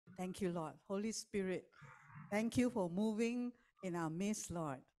Thank you, Lord. Holy Spirit, thank you for moving in our midst,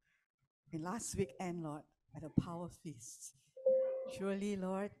 Lord. In last weekend, Lord, at a power feast. Surely,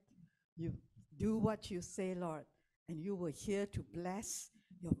 Lord, you do what you say, Lord, and you were here to bless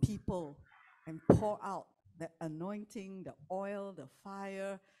your people and pour out the anointing, the oil, the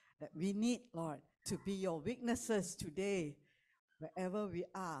fire that we need, Lord, to be your witnesses today, wherever we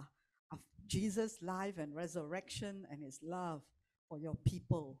are, of Jesus' life and resurrection and his love for your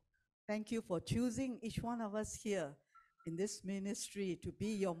people. Thank you for choosing each one of us here in this ministry to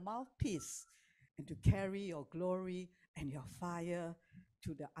be your mouthpiece and to carry your glory and your fire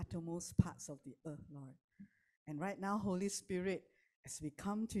to the uttermost parts of the earth, Lord. And right now, Holy Spirit, as we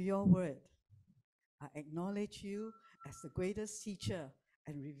come to your word, I acknowledge you as the greatest teacher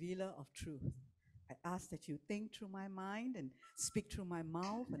and revealer of truth. I ask that you think through my mind and speak through my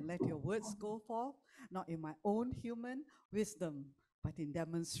mouth and let your words go forth, not in my own human wisdom, but in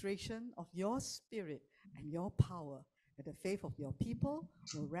demonstration of your spirit and your power, that the faith of your people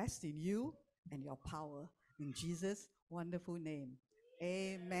will rest in you and your power. In Jesus' wonderful name,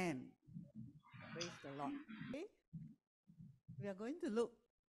 amen. Praise the Lord. Okay? We are going to look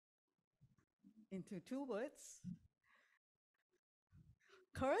into two words,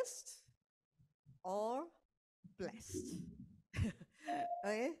 cursed or blessed.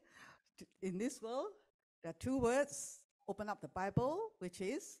 Okay? In this world, there are two words. Open up the Bible, which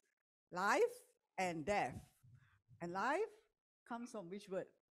is life and death. And life comes from which word?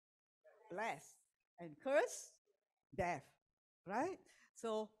 Blessed. And curse, death. Right?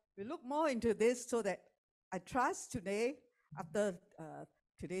 So we look more into this so that I trust today, after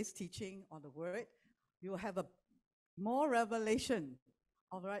today's teaching on the word, you will have a more revelation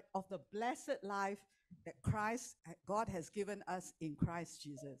of the blessed life that Christ, God has given us in Christ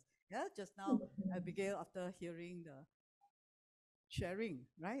Jesus. Yeah, just now, Abigail, after hearing the sharing,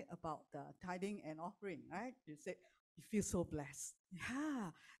 right, about the tithing and offering, right, you said you feel so blessed. Yeah,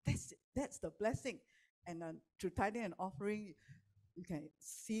 that's the blessing. And through tithing and offering, you can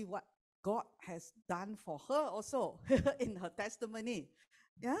see what God has done for her also in her testimony.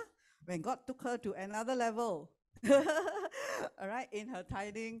 Yeah, when God took her to another level. All right, in her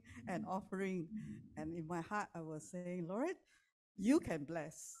tithing and offering. And in my heart, I was saying, Lord, you can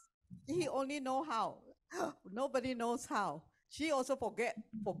bless. He only know how. Nobody knows how. She also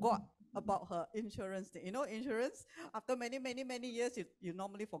forgot about her insurance thing. You know, insurance, after many, many, many years, you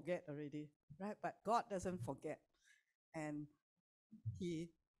normally forget already, right? But God doesn't forget. And he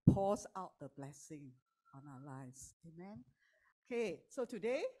pours out the blessing on our lives. Amen. Okay, so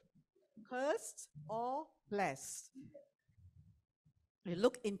today, cursed or blessed? We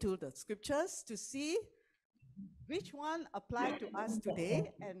look into the scriptures to see which one applied to us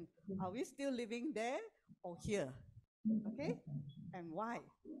today, and are we still living there or here? Okay, and why?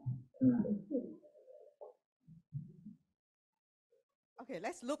 Okay,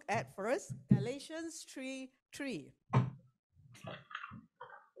 let's look at first Galatians 3:3.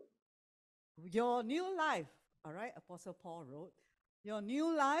 Your new life, all right, Apostle Paul wrote, your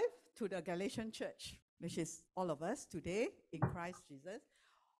new life to the Galatian church, which is all of us today in Christ Jesus,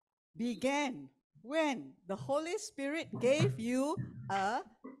 began when the Holy Spirit gave you a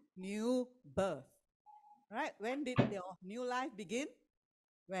new birth. Right? When did your new life begin?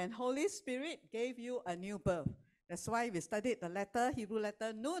 When Holy Spirit gave you a new birth. That's why we studied the letter, Hebrew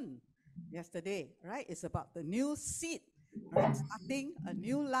letter Nun yesterday, right? It's about the new seed, right? Starting a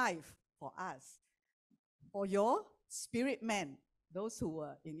new life for us. For your spirit man, those who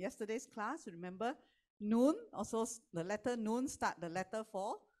were in yesterday's class, remember Nun, also the letter Nun start the letter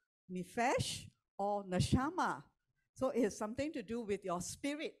for Nefesh or Neshama. So it has something to do with your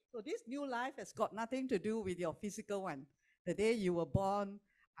spirit. So this new life has got nothing to do with your physical one. The day you were born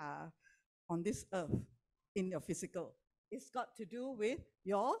on this earth, in your physical. It's got to do with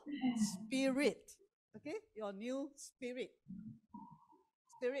your spirit. Okay? Your new spirit.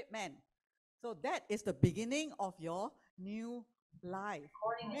 Spirit man. So that is the beginning of your new life.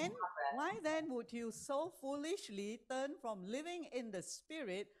 Then, why then would you so foolishly turn from living in the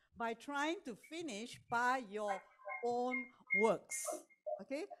spirit by trying to finish by your own works?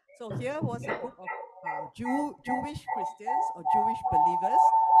 Okay, so here was a group of Jewish Christians or Jewish believers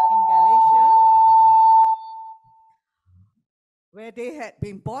in Galatia, where they had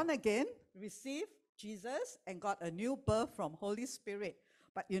been born again, received Jesus, and got a new birth from Holy Spirit.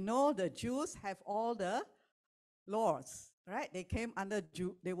 But you know, the Jews have all the laws, right?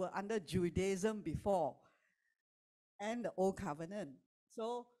 They were under Judaism before and the old covenant.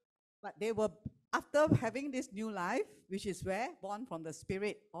 So, but they were, after having this new life, which is where born from the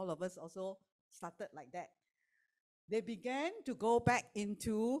Spirit, all of us also started like that. they began to go back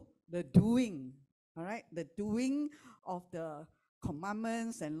into the doing, all right, the doing of the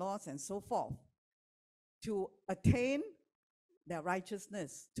commandments and laws and so forth to attain their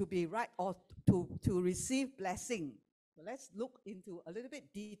righteousness, to be right or to receive blessing. So let's look into a little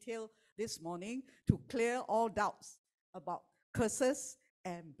bit detail this morning to clear all doubts about curses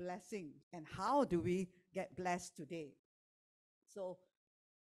and blessing and how do we get blessed today. So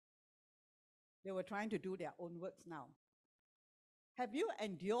they were trying to do their own works now. Have you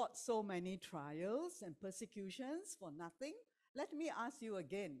endured so many trials and persecutions for nothing? Let me ask you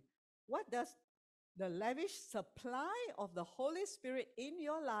again, what does the lavish supply of the Holy Spirit in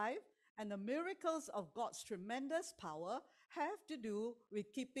your life and the miracles of God's tremendous power have to do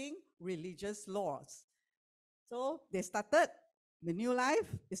with keeping religious laws? So they started the new life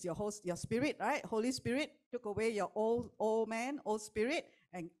is your spirit, right? Holy Spirit took away your old man, old spirit,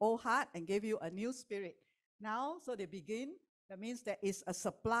 and old heart, and gave you a new spirit. Now, so they begin. That means there is a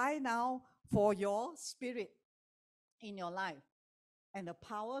supply now for your spirit in your life, and the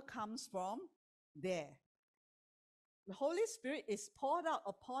power comes from there. The Holy Spirit is poured out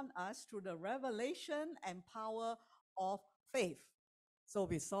upon us through the revelation and power of faith. So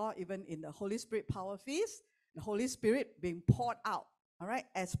we saw even in the Holy Spirit Power Feast, the Holy Spirit being poured out, all right,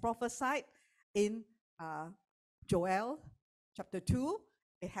 as prophesied in Joel chapter 2.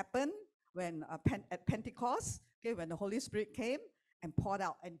 It happened when at Pentecost, okay, when the Holy Spirit came and poured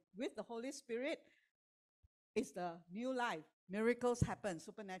out. And with the Holy Spirit is the new life. Miracles happen,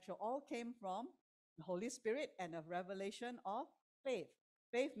 supernatural, all came from the Holy Spirit and a revelation of faith.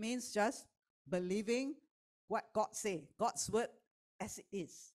 Faith means just believing what God says, God's word as it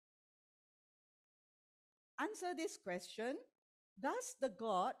is. Answer this question. Does the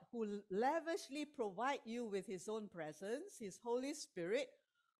God who lavishly provide you with his own presence, his Holy Spirit,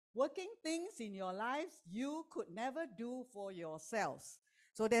 working things in your lives you could never do for yourselves?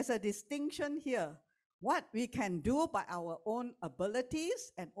 So there's a distinction here. What we can do by our own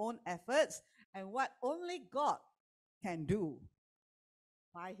abilities and own efforts, and what only God can do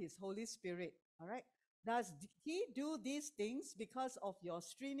by his Holy Spirit. All right? Does he do these things because of your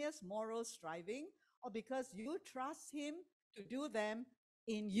strenuous moral striving, or because you trust him to do them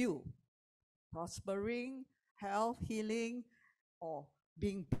in you? Prospering, health, healing, or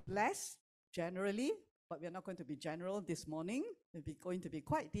being blessed generally, but we're not going to be general this morning. We're going to be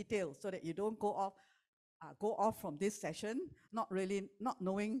quite detailed so that you don't go off from this session not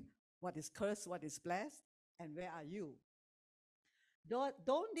knowing what is cursed, what is blessed, and where are you.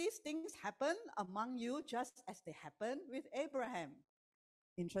 Don't these things happen among you just as they happened with Abraham?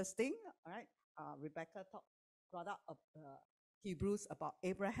 Interesting, all right? Rebecca brought up Hebrews about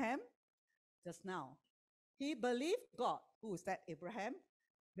Abraham just now. He believed God. Who is that? Abraham.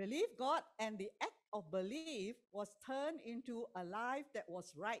 Believed God, and the act of belief was turned into a life that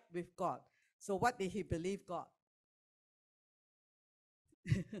was right with God. So what did he believe God?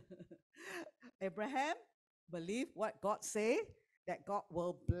 Abraham believed what God said, that God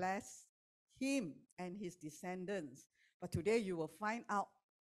will bless him and his descendants. But today you will find out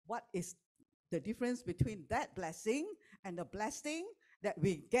what is the difference between that blessing and the blessing that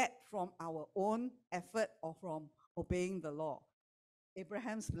we get from our own effort or from obeying the law.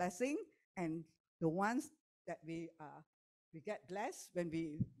 Abraham's blessing and the ones that we get blessed when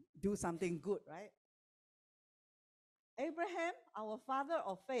we do something good, right? Abraham, our father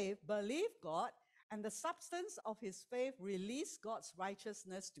of faith, believed God, and the substance of his faith released God's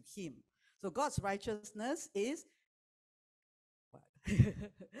righteousness to him. So God's righteousness is what?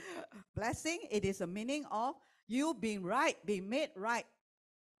 Blessing. It is a meaning of you being right, being made right.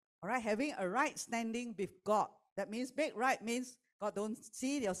 All right, having a right standing with God. That means made right means God don't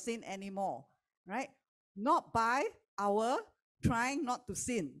see your sin anymore, right? Not by our trying not to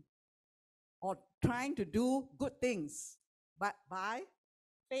sin or trying to do good things, but by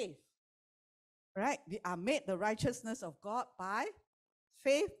faith, right? We are made the righteousness of God by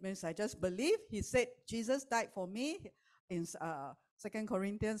faith. Means I just believe. He said Jesus died for me in 2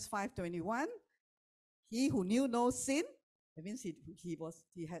 Corinthians 5:21. He who knew no sin, that means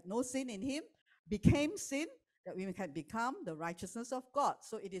he had no sin in him, became sin that we can become the righteousness of God.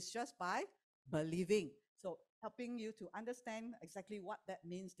 So it is just by believing. So helping you to understand exactly what that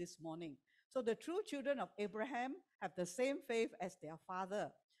means this morning. So the true children of Abraham have the same faith as their father.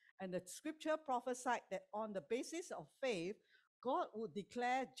 And the scripture prophesied that on the basis of faith, God would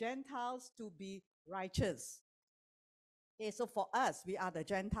declare Gentiles to be righteous. Okay, so for us, we are the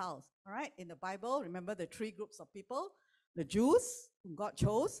Gentiles, all right? In the Bible, remember the three groups of people? The Jews, whom God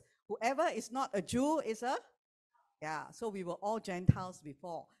chose. Whoever is not a Jew is so we were all Gentiles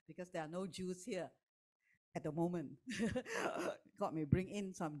before, because there are no Jews here. at the moment. God may bring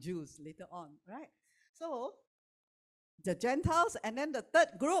in some Jews later on, right? So the Gentiles, and then the third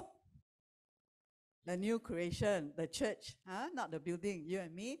group, the new creation, the church, not the building, you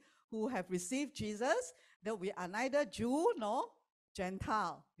and me, who have received Jesus, that we are neither Jew nor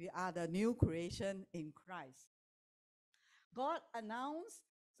Gentile. We are the new creation in Christ. God announced,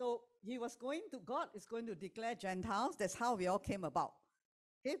 so God is going to declare Gentiles. That's how we all came about.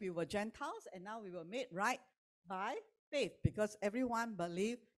 Okay, we were Gentiles, and now we were made right by faith, because everyone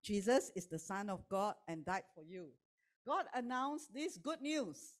believed Jesus is the Son of God and died for you. God announced this good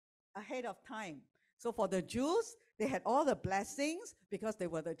news ahead of time. So for the Jews, they had all the blessings because they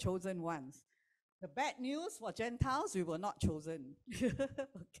were the chosen ones. The bad news for Gentiles, we were not chosen.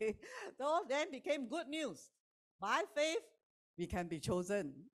 Okay, so then became good news. By faith, we can be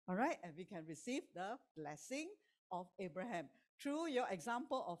chosen, all right, and we can receive the blessing of Abraham. Through your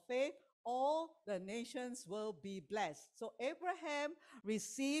example of faith, all the nations will be blessed. So Abraham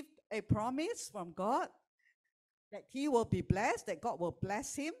received a promise from God that he will be blessed, that God will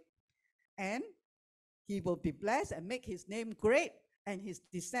bless him, and he will be blessed and make his name great, and his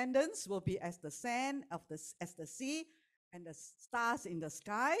descendants will be as the sand as the sea and the stars in the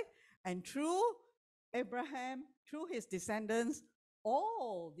sky. And through Abraham, through his descendants,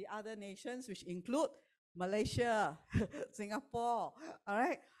 all the other nations, which include Malaysia, Singapore, all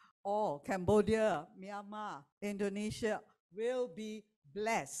right, all Cambodia, Myanmar, Indonesia, will be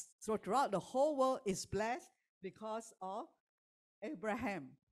blessed. So throughout the whole world is blessed because of Abraham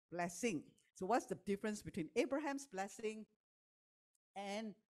blessing. So what's the difference between Abraham's blessing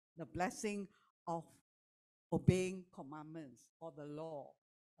and the blessing of obeying commandments or the law?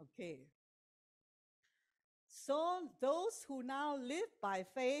 Okay. So those who now live by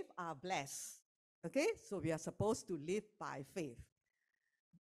faith are blessed. Okay, so we are supposed to live by faith.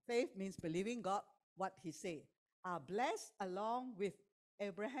 Faith means believing God, what he said. Are blessed along with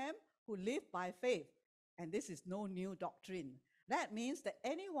Abraham, who lived by faith. And this is no new doctrine. That means that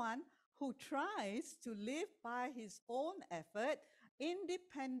anyone who tries to live by his own effort,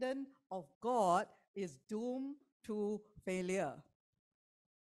 independent of God, is doomed to failure.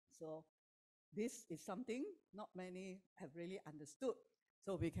 So this is something not many have really understood.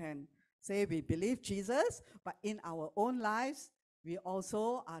 So we can say we believe Jesus, but in our own lives, we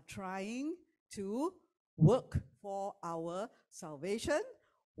also are trying to work for our salvation,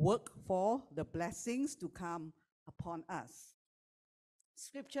 work for the blessings to come upon us.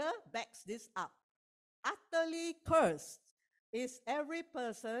 Scripture backs this up. Utterly cursed is every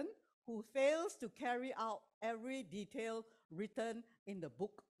person who fails to carry out every detail written in the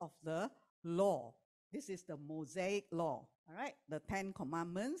book of the law. This is the Mosaic law, all right, the 10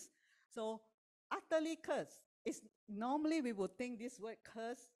 commandments. So utterly cursed is, normally we would think this word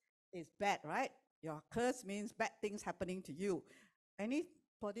curse is bad, right? Your curse means bad things happening to you.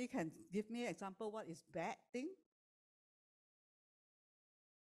 Anybody can give me an example what is bad thing?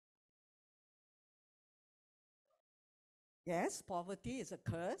 Yes, poverty is a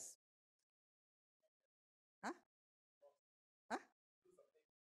curse. Huh? Huh?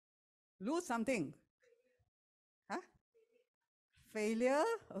 Lose something. Huh? Failure,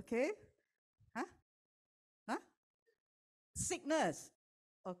 okay. Huh? Huh? Sickness.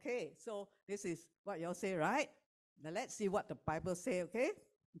 Okay, so this is what y'all say, right? Now let's see what the Bible say, okay?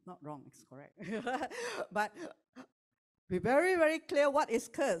 It's not wrong, it's correct. But be very, very clear what is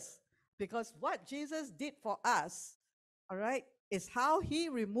curse. Because what Jesus did for us, all right, is how he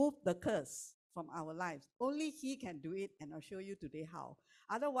removed the curse from our lives. Only he can do it, and I'll show you today how.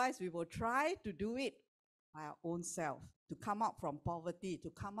 Otherwise, we will try to do it by our own self, to come out from poverty, to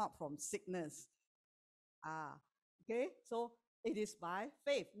come out from sickness. Okay, so it is by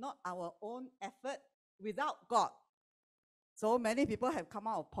faith, not our own effort, without God. So many people have come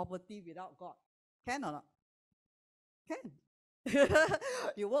out of poverty without God. Can or not? Can.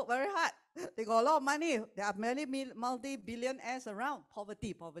 You work very hard. They got a lot of money. There are many multi-billionaires around.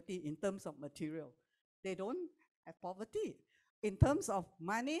 Poverty in terms of material. They don't have poverty. In terms of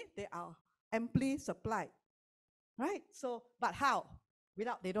money, they are amply supplied. Right? So, but how?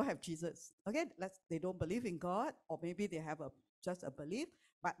 They don't have Jesus. Okay, they don't believe in God, or maybe they have just a belief,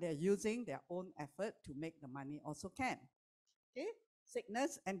 but they're using their own effort to make the money also can. Okay,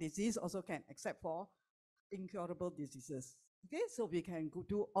 sickness and disease also can, except for incurable diseases. Okay, so we can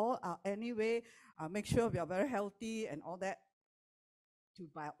do all our anyway, make sure we are very healthy and all that, to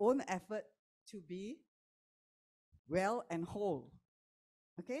by our own effort to be well and whole.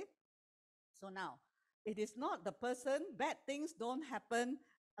 Okay, so now it is not the person, bad things don't happen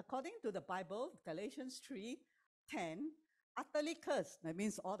according to the Bible, Galatians 3:10, utterly cursed. That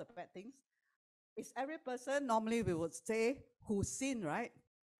means all the bad things Is every person, normally we would say, who sin, right?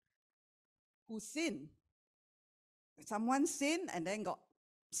 Who sin? Someone sin and then got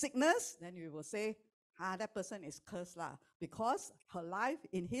sickness, then we will say, that person is cursed lah, because her life,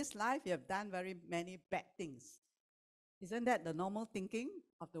 in his life, he have done very many bad things. Isn't that the normal thinking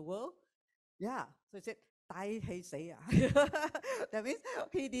of the world? Yeah. So he said, "Tai hei sei ah." That means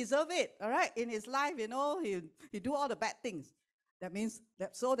he deserved it. All right. In his life, he do all the bad things. That means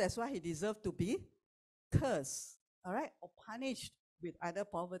that's why he deserved to be cursed. All right, or punished with either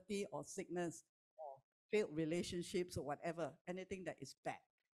poverty or sickness or failed relationships or whatever, anything that is bad.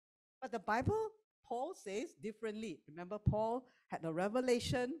 But the Bible, Paul says differently. Remember, Paul had a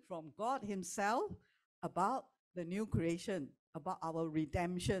revelation from God himself about the new creation, about our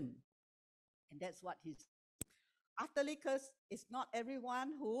redemption. And that's what he's utterly cursed is not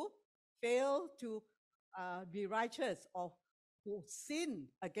everyone who failed to be righteous or who sin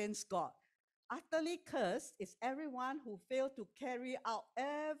against God. Utterly cursed is everyone who failed to carry out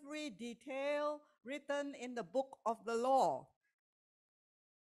every detail written in the book of the law.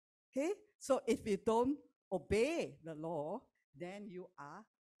 Okay? So if you don't obey the law, then you are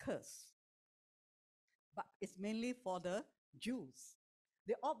cursed. But it's mainly for the Jews.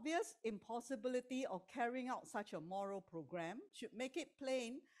 The obvious impossibility of carrying out such a moral program should make it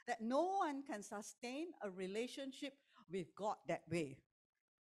plain that no one can sustain a relationship with God that way.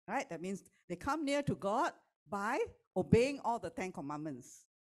 Right? That means they come near to God by obeying all the 10 commandments.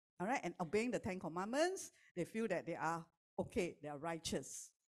 All right? And obeying the 10 commandments, they feel that they are okay, they are righteous,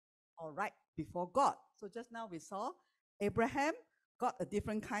 all right before God. So just now we saw Abraham got a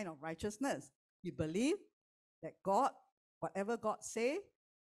different kind of righteousness. He believed that God, whatever God say,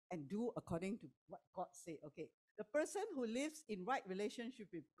 and do according to what God say. Okay, the person who lives in right relationship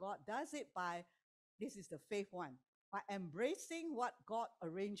with God does it by, this is the faith one, by embracing what God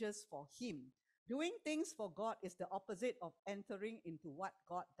arranges for him. Doing things for God is the opposite of entering into what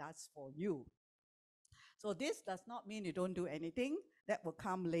God does for you. So this does not mean you don't do anything. That will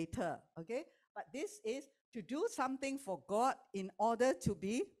come later, okay? But this is to do something for God in order to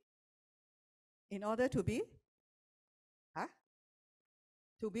be, huh?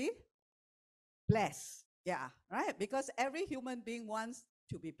 To be blessed. Yeah, right? Because every human being wants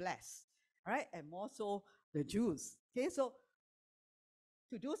to be blessed, right? And more so the Jews. Okay, so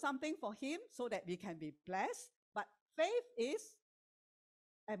to do something for him so that we can be blessed. But faith is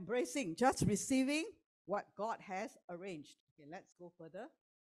embracing, just receiving what God has arranged. Okay, let's go further.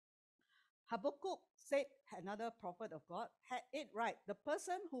 Habakkuk said, another prophet of God, had it right. The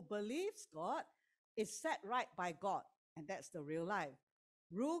person who believes God is set right by God, and that's the real life.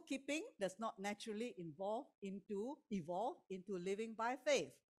 Rule keeping does not naturally evolve into living by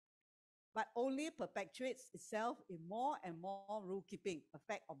faith, but only perpetuates itself in more and more rule keeping, a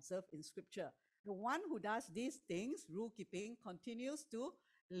fact observed in Scripture. The one who does these things, rule keeping, continues to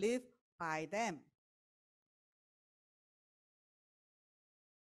live by them.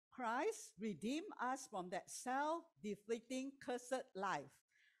 Christ redeemed us from that self-defeating cursed life.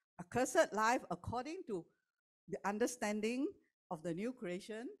 A cursed life, according to the understanding of the new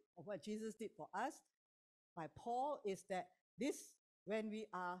creation, of what Jesus did for us by Paul, is that this, when we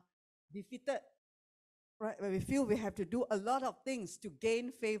are defeated, right, when we feel we have to do a lot of things to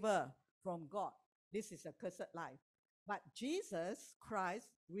gain favor from God, this is a cursed life. But Jesus Christ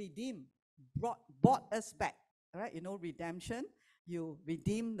redeemed, bought us back. All right, redemption. You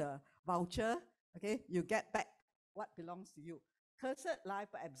redeem the voucher, okay? You get back what belongs to you. Cursed life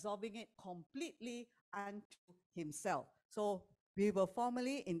by absorbing it completely unto himself. So we were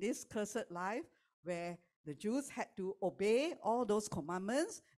formerly in this cursed life where the Jews had to obey all those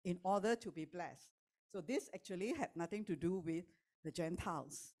commandments in order to be blessed. So this actually had nothing to do with the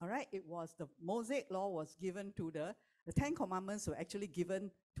Gentiles. All right, it was the Mosaic law was given to the 10 commandments were actually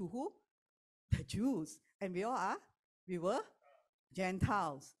given to who? The Jews. And we were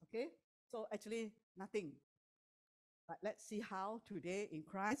Gentiles. Okay, so actually nothing. But let's see how today in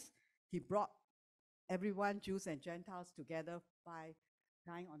Christ he brought everyone, Jews and Gentiles, together by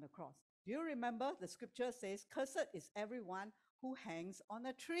dying on the cross. Do you remember the scripture says, cursed is everyone who hangs on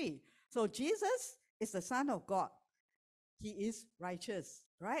a tree. So Jesus is the Son of God. He is righteous,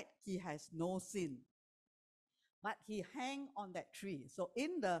 right? He has no sin. But he hang on that tree. So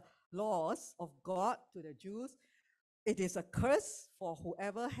in the laws of God to the Jews, it is a curse for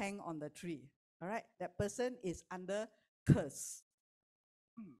whoever hang on the tree. All right? That person is under curse.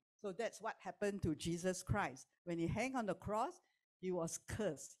 So that's what happened to Jesus Christ. When he hung on the cross, he was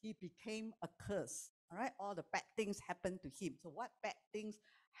cursed. He became a curse. All right? All the bad things happened to him. So what bad things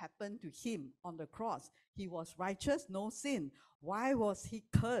happened to him on the cross. He was righteous, no sin. Why was he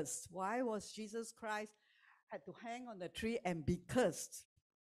cursed? Why was Jesus Christ had to hang on the tree and be cursed?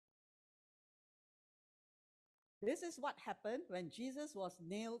 This is what happened when Jesus was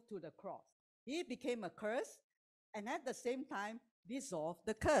nailed to the cross. He became a curse and at the same time dissolved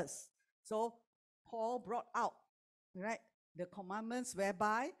the curse. So Paul brought out, right, the commandments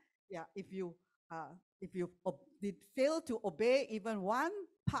whereby, if you did fail to obey even one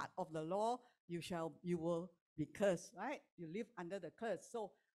part of the law, you will be cursed, right? You live under the curse.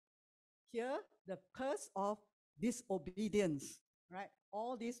 So here, the curse of disobedience, right?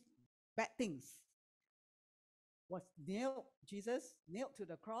 All these bad things was Jesus nailed to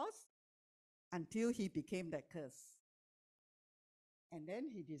the cross until he became that curse. And then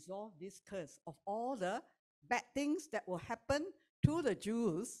he dissolved this curse of all the bad things that will happen to the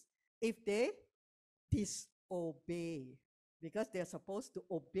Jews if they disobey. Because they're supposed to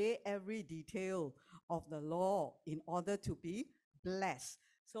obey every detail of the law in order to be blessed.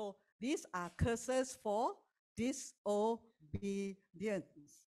 So these are curses for disobedience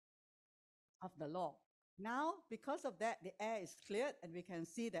of the law. Now, because of that, the air is cleared and we can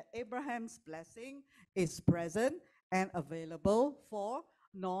see that Abraham's blessing is present and available for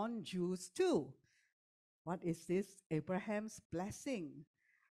non-Jews too. What is this Abraham's blessing?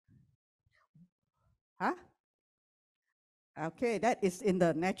 Huh? Okay, that is in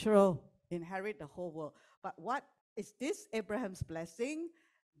the natural, inherit the whole world. But what is this Abraham's blessing?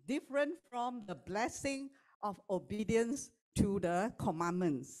 Different from the blessing of obedience to the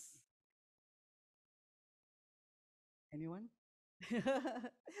commandments. Anyone?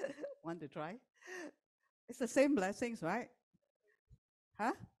 Want to try? It's the same blessings, right?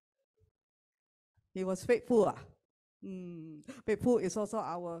 Huh? He was faithful. Faithful is also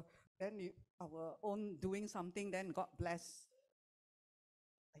our own doing something, then God bless.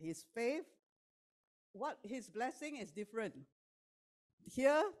 His faith, what his blessing is different.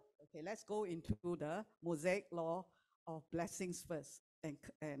 Here, okay, let's go into the Mosaic law of blessings first,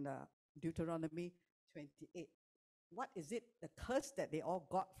 and Deuteronomy 28. What is it, the curse that they all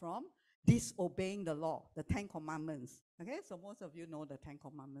got from disobeying the law, the 10 Commandments? Okay, so most of you know the 10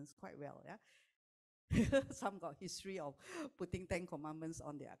 Commandments quite well, yeah? Some got history of putting 10 Commandments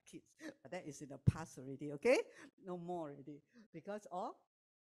on their kids, but that is in the past already, okay? No more already, because of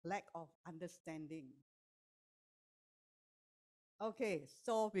lack of understanding. Okay,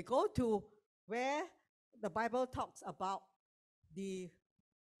 so we go to where the Bible talks about the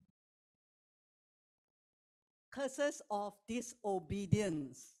curses of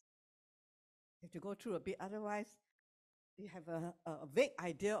disobedience. You have to go through a bit, otherwise you have a vague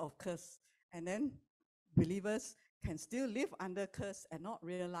idea of curse, and then believers can still live under curse and not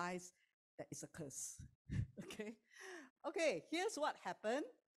realize that it's a curse. Okay, here's what happened.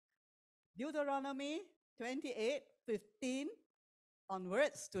 Deuteronomy 28:15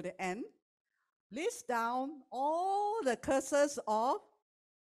 onwards to the end lists down all the curses of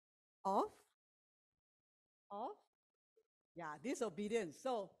disobedience.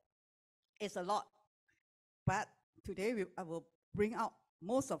 So it's a lot, but today I will bring out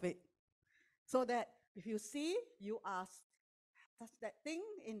most of it, so that if you see you are that thing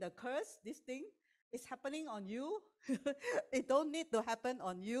in the curse, this thing is happening on you. It don't need to happen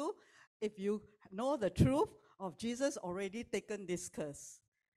on you if you know the truth of Jesus already taken this curse.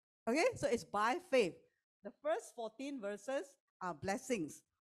 Okay, so it's by faith. The first 14 verses are blessings.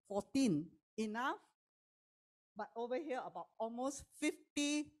 14, enough. But over here, about almost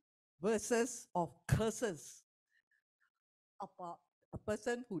 50 verses of curses about a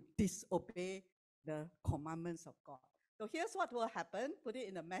person who disobey the commandments of God. So here's what will happen. Put it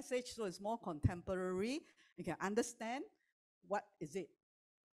in a message so it's more contemporary. You can understand what is it.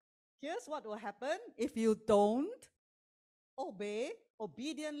 Here's what will happen if you don't obey,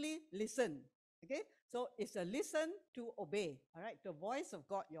 obediently listen. Okay, so it's a listen to obey. All right, the voice of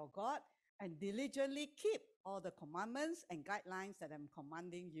God, your God, and diligently keep all the commandments and guidelines that I'm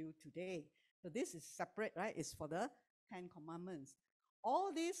commanding you today. So this is separate, right? It's for the 10 commandments.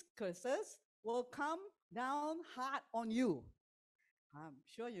 All these curses will come down hard on you. I'm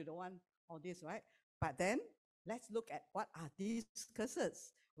sure you don't want all this, right? But then let's look at what are these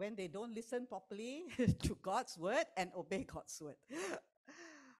curses when they don't listen properly to God's word and obey God's word.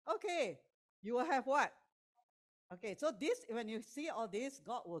 Okay, you will have what? Okay, so this, when you see all this,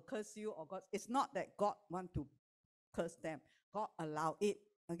 God will curse you, or God, it's not that God want to curse them. God allow it,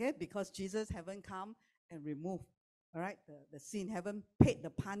 okay, because Jesus haven't come and removed, all right, the sin, haven't paid the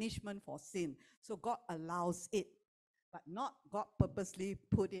punishment for sin. So God allows it, but not God purposely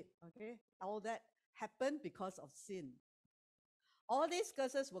put it, okay? All that happened because of sin. All these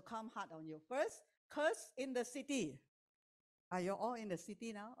curses will come hard on you. First, curse in the city. Are you all in the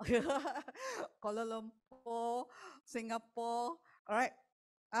city now? Kuala Lumpur, Singapore, all right?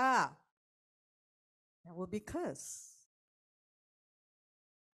 There will be curse.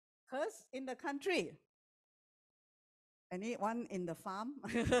 Curse in the country. Anyone in the farm?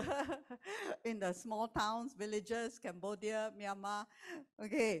 In the small towns, villages, Cambodia, Myanmar.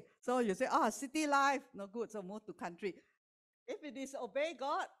 Okay, so you say, city life, no good, so move to country. If you disobey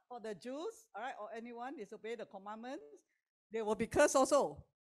God for the Jews, all right, or anyone disobey the commandments, they will be cursed also.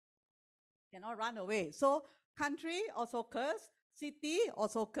 Cannot run away. So country also curse, city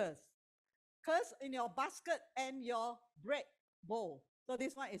also curse. Curse in your basket and your bread bowl. So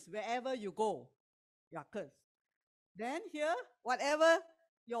this one is wherever you go, you are cursed. Then here, whatever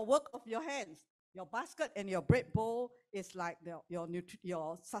your work of your hands, your basket and your bread bowl is like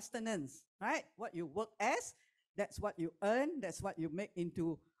your sustenance, right? What you work as, that's what you earn, that's what you make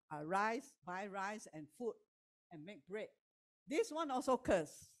into rice, buy rice and food and make bread. This one also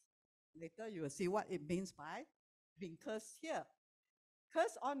curse. Later you will see what it means by being cursed here.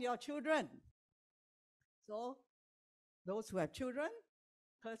 Curse on your children. So those who have children,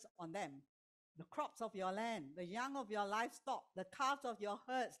 curse on them. The crops of your land, the young of your livestock, the calves of your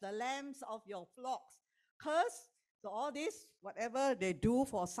herds, the lambs of your flocks. Curse. So all this, whatever they do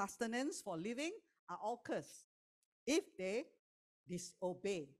for sustenance, for living, are all cursed if they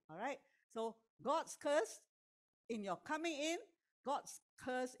disobey. All right. So God's curse in your coming in, God's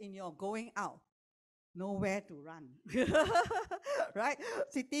curse in your going out. Nowhere to run. Right?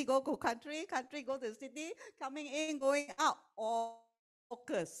 City go to country, country go to city, coming in, going out, all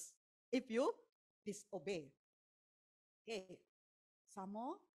curse if you disobey. Okay. Some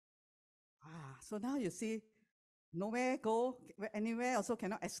more. So now you see, nowhere go, anywhere also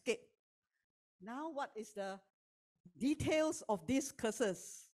cannot escape. Now what is the details of these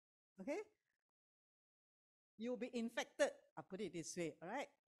curses? Okay. You'll be infected, I'll put it this way, all right?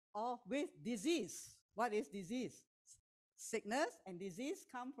 Or with disease. What is disease? Sickness and disease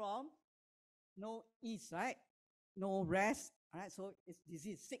come from no ease, right? No rest, all right? So it's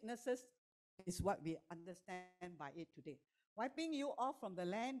disease. Sicknesses is what we understand by it today. Wiping you off from the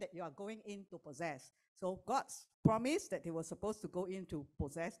land that you are going in to possess. So God's promised that they were supposed to go in to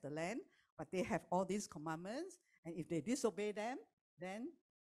possess the land, but they have all these commandments, and if they disobey them, then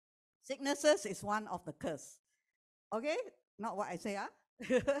sicknesses is one of the curse. Okay? Not what I say,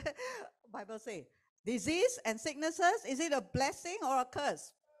 Bible say, disease and sicknesses, is it a blessing or a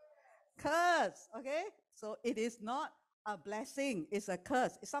curse? Curse, okay? So it is not a blessing, it's a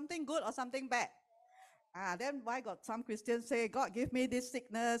curse. It's something good or something bad? Then why got some Christians say, God give me this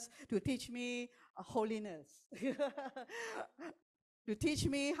sickness to teach me holiness, to teach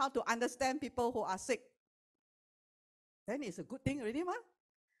me how to understand people who are sick. Then it's a good thing already, ma?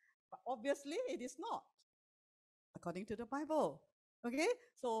 But obviously it is not, according to the Bible. Okay?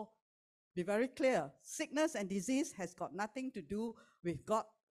 So be very clear. Sickness and disease has got nothing to do with God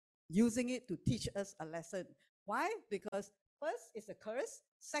using it to teach us a lesson. Why? Because first, it's a curse.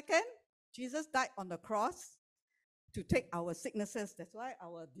 Second, Jesus died on the cross to take our sicknesses. That's why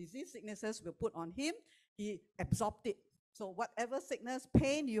our disease sicknesses were put on him. He absorbed it. So whatever sickness,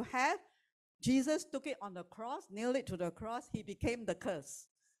 pain you have, Jesus took it on the cross, nailed it to the cross. He became the curse.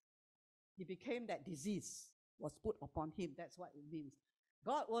 He became that disease was put upon him. That's what it means.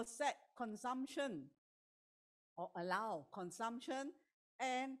 God will set consumption or allow consumption,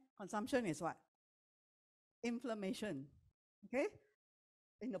 and consumption is what? Inflammation, okay?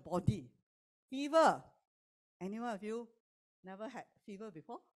 In the body. Fever. Anyone of you never had fever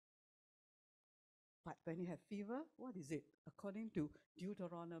before? But when you have fever, what is it? According to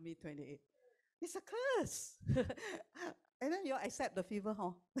Deuteronomy 28, it's a curse. And then you accept the fever,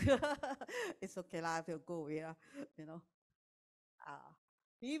 huh? It's okay, I will go away, you know.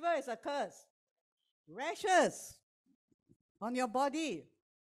 Fever is a curse. Rashes on your body,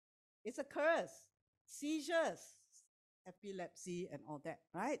 it's a curse. Seizures, epilepsy and all that,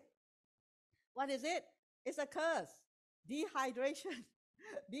 right? What is it? It's a curse. Dehydration.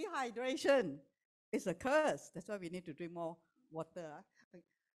 Dehydration is a curse. That's why we need to drink more water.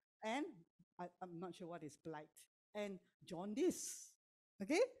 And I'm not sure what is blight. And jaundice.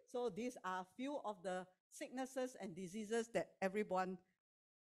 Okay? So these are few of the sicknesses and diseases that everyone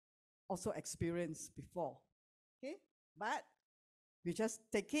also experienced before. Okay? But we just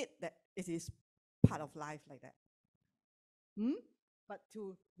take it that it is part of life like that. But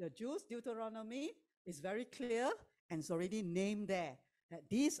to the Jews, Deuteronomy is very clear and it's already named there that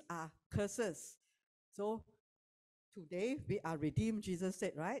these are curses. So today we are redeemed, Jesus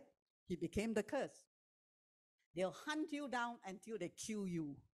said, right? He became the curse. They'll hunt you down until they kill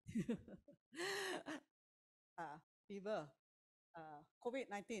you. Fever,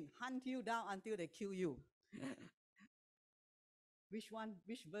 COVID-19, hunt you down until they kill you. Which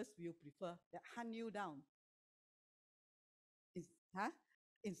verse do you prefer? That hunt you down. Is, huh?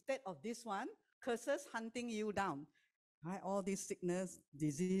 Instead of this one, curses hunting you down. Right? All this sickness,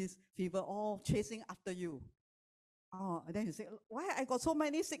 disease, fever, all chasing after you. Oh, and then you say, why I got so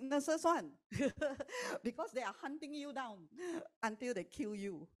many sicknesses on? Because they are hunting you down until they kill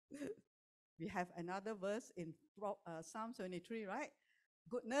you. We have another verse in Psalm 23, right?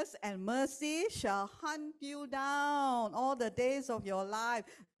 Goodness and mercy shall hunt you down all the days of your life.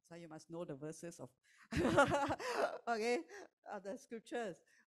 So you must know the verses of, okay, the scriptures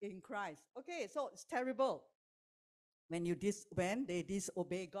in Christ. Okay, so it's terrible when they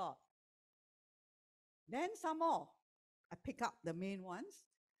disobey God. Then some more, I pick up the main ones.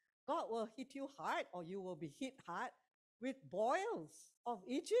 God will hit you hard, or you will be hit hard with boils of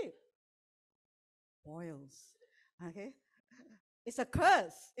Egypt. Boils. Okay? It's a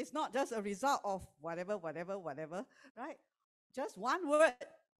curse. It's not just a result of whatever, right? Just one word.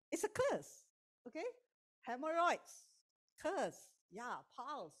 It's a curse. Okay? Hemorrhoids. Curse. Yeah,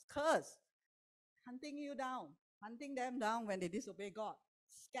 piles. Curse. Hunting you down. Hunting them down when they disobey God.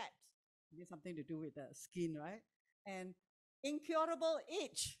 Scabs. It has something to do with the skin, right? And incurable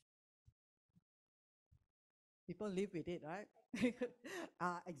itch. People live with it, right?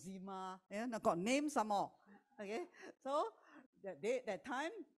 Eczema. Yeah, got names some more. Okay? So that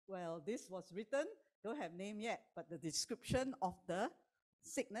time, well, this was written, don't have name yet, but the description of the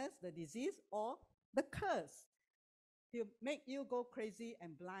sickness, the disease, or the curse. He'll make you go crazy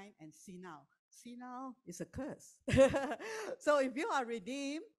and blind and senile. Senile is a curse. So if you are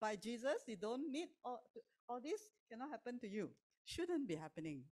redeemed by Jesus, you don't need all this cannot happen to you. Shouldn't be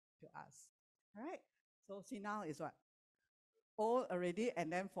happening to us. All right? So senile is what? Old already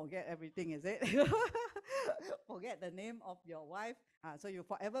and then forget everything, is it? Forget the name of your wife. So you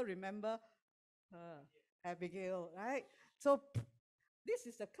forever remember her, Abigail, right? So this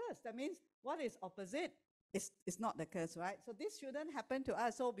is the curse. That means what is opposite is not the curse, right? So this shouldn't happen to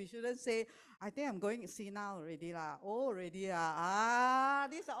us. So we shouldn't say, I think I'm going senile already lah. Oh, already lah.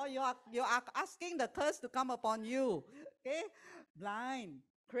 These are all you are asking the curse to come upon you. Okay? Blind,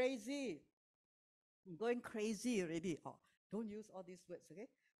 crazy. I'm going crazy already. Oh, don't use all these words, okay?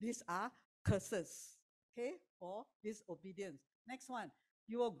 These are curses, okay, for disobedience. Next one.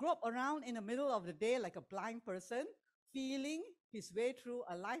 You will grope around in the middle of the day like a blind person, feeling his way through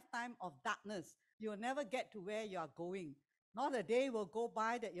a lifetime of darkness. You will never get to where you are going. Not a day will go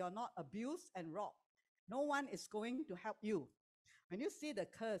by that you are not abused and robbed. No one is going to help you. When you see the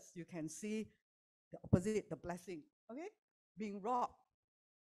curse, you can see the opposite, the blessing. Okay? Being robbed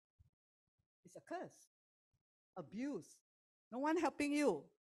is a curse. Abuse, no one helping you.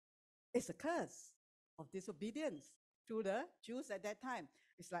 It's a curse of disobedience to the Jews at that time.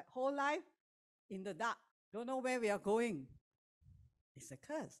 It's like whole life in the dark, don't know where we are going. It's a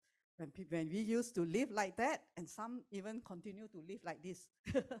curse. When we used to live like that, and some even continue to live like this.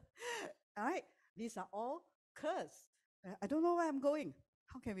 All right, these are all curse. I don't know where I'm going.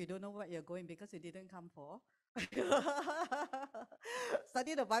 How can we don't know where you're going? Because you didn't come for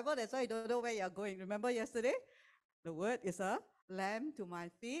study the Bible. That's why you don't know where you're going. Remember yesterday? The word is a lamp to my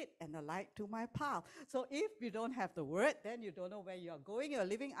feet and a light to my path. So if you don't have the word, then you don't know where you are going. You're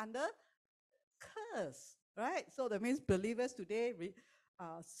living under curse, right? So that means believers today,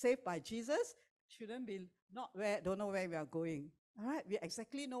 saved by Jesus, shouldn't be don't know where we are going. All right, we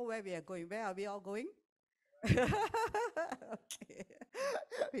exactly know where we are going. Where are we all going? Okay,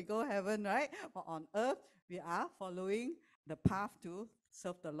 we go heaven, right? But on earth, we are following the path to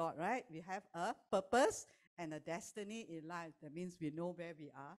serve the Lord, right? We have a purpose and a destiny in life. That means we know where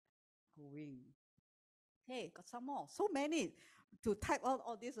we are going. Hey, got some more. So many. To type out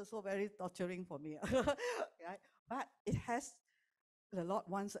all this is also very torturing for me. Right? But it has, the Lord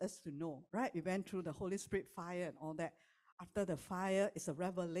wants us to know, right? We went through the Holy Spirit fire and all that. After the fire is a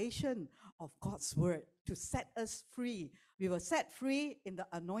revelation of God's word to set us free. We were set free in the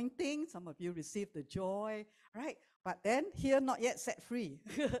anointing. Some of you received the joy, right? But then here, not yet set free.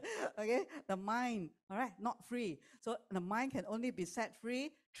 Okay, the mind, all right, not free. So the mind can only be set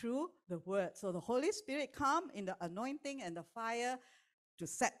free through the word. So the Holy Spirit come in the anointing and the fire to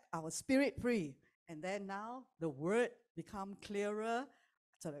set our spirit free. And then now the word become clearer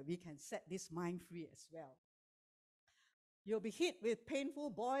so that we can set this mind free as well. You'll be hit with painful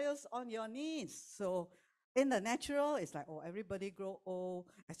boils on your knees. So in the natural, it's like, oh, everybody grow old.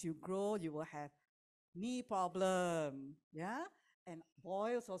 As you grow, you will have knee problem, yeah? And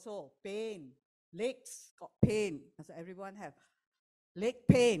boils also, pain. legs got pain. So everyone have leg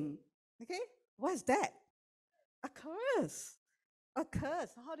pain. Okay, what's that? A curse. A curse.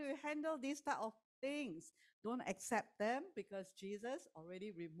 How do you handle these type of things? Don't accept them because Jesus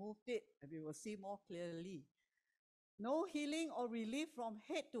already removed it, and we will see more clearly. No healing or relief from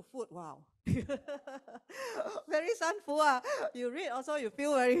head to foot. Wow. Very sunful. You read also, you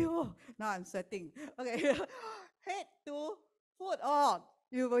feel very, oh, now I'm sweating. Okay. Head to foot. Oh,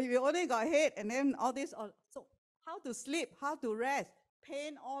 you only got head and then all this. So how to sleep, how to rest,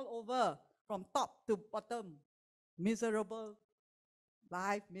 pain all over from top to bottom. Miserable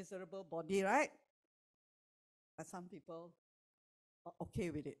life, miserable body, right? But some people are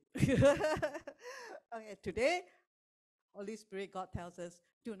okay with it. Okay, today Holy Spirit, God tells us,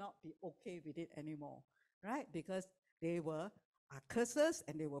 do not be okay with it anymore, right? Because they were curses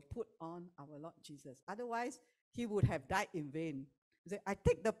and they were put on our Lord Jesus. Otherwise, he would have died in vain. He said, I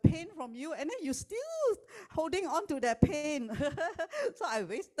take the pain from you, and then you still holding on to that pain. So I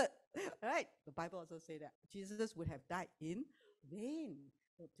wasted, right? The Bible also say that Jesus would have died in vain.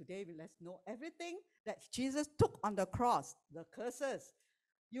 So today, let's know everything that Jesus took on the cross, the curses.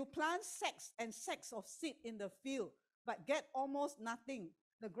 You plant sex and sacks of seed in the field, but get almost nothing.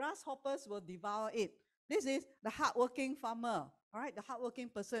 The grasshoppers will devour it. This is the hardworking farmer, all right? The hardworking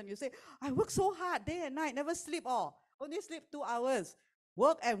person. You say, I work so hard day and night, never sleep only sleep 2 hours.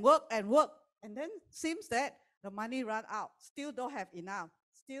 Work and work and work. And then seems that the money run out. Still don't have enough.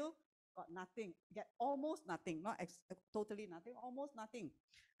 Still got nothing. Get almost nothing. Not totally nothing, almost nothing.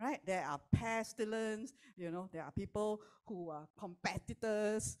 Right? There are pestilence. There are people who are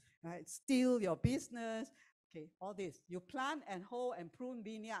competitors, right? Steal your business. Okay, all this. You plant and hoe and prune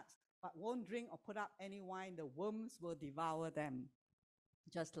vineyards, but won't drink or put up any wine. The worms will devour them.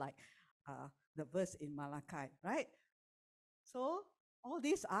 Just like the verse in Malachi, right? So all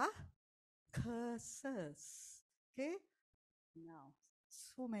these are curses. Okay? Now,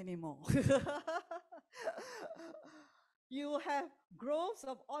 so many more. You have groves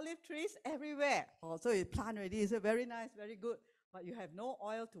of olive trees everywhere. So you plant already. It's very nice, very good. But you have no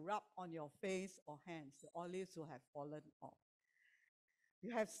oil to rub on your face or hands. The olives will have fallen off.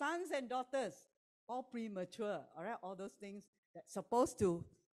 You have sons and daughters, all premature. All right, all those things that's supposed to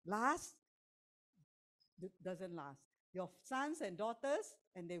last doesn't last. Your sons and daughters,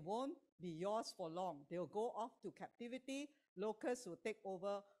 and they won't be yours for long. They'll go off to captivity. Locusts will take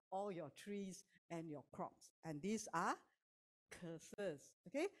over all your trees and your crops. And these are curses.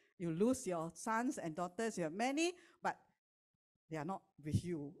 Okay? You lose your sons and daughters. You have many, but they are not with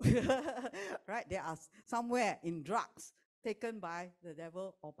you. Right? They are somewhere in drugs, taken by the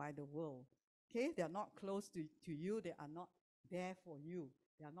devil or by the world. Okay? They are not close to you. They are not there for you.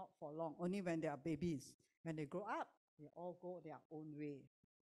 They are not for long. Only when they are babies. When they grow up, they all go their own way.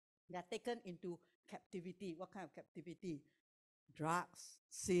 They are taken into captivity. What kind of captivity? Drugs,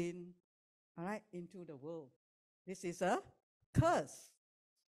 sin, all right, into the world. This is a curse.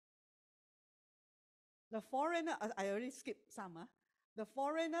 The foreigner, I already skipped some. The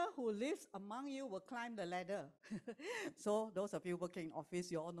foreigner who lives among you will climb the ladder. So those of you working in office,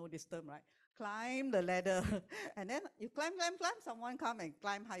 you all know this term, right? Climb the ladder. And then you climb, someone come and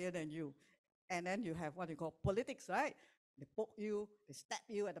climb higher than you. And then you have what you call politics, right? They poke you, they stab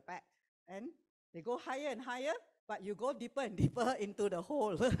you at the back. And they go higher and higher, but you go deeper and deeper into the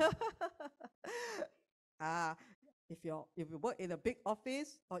hole. uh, if you work in a big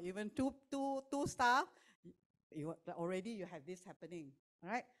office or even two staff, you already you have this happening. All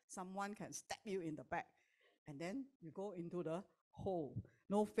right, someone can stab you in the back, and then you go into the hole.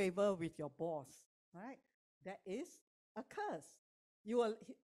 No favor with your boss. All right, that is a curse.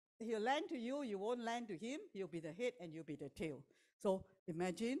 He'll lend to you, you won't lend to him. He'll be the head and you'll be the tail. So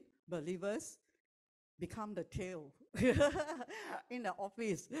imagine believers become the tail in the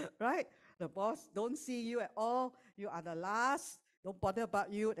office, right? The boss don't see you at all. You are the last. Don't bother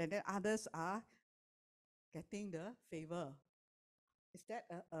about you, and then others are getting the favor. Is that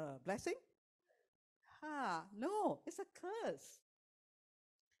a blessing? No, it's a curse.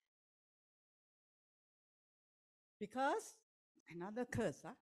 Because another curse,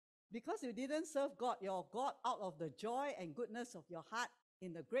 because you didn't serve God, your God, out of the joy and goodness of your heart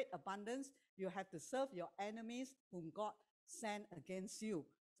in the great abundance, you have to serve your enemies whom God sent against you.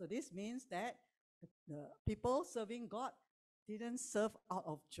 So this means that the people serving God didn't serve out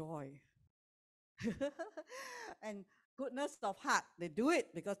of joy and goodness of heart. They do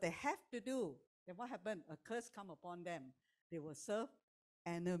it because they have to do. Then what happened? A curse come upon them. They will serve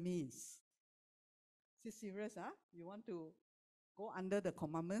enemies. Is this serious? You want to go under the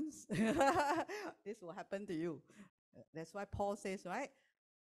commandments? This will happen to you. That's why Paul says, right?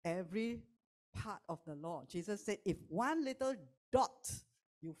 Every part of the law. Jesus said, if one little dot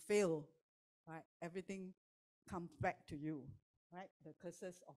you fail, right, everything comes back to you, right? The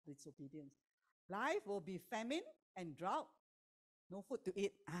curses of disobedience. Life will be famine and drought. No food to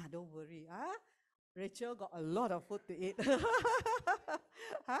eat. Don't worry. Rachel got a lot of food to eat.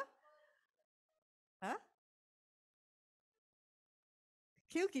 huh? Huh?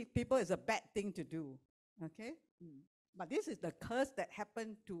 Kill people is a bad thing to do. Okay? But this is the curse that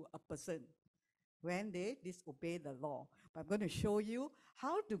happened to a person when they disobey the law. But I'm going to show you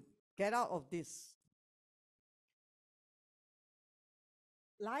how to get out of this.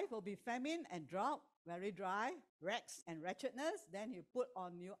 Life will be famine and drought, very dry, rags and wretchedness. Then you put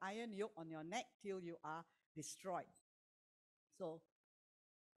on your iron yoke on your neck till you are destroyed. So,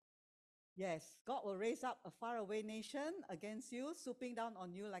 yes, God will raise up a faraway nation against you, swooping down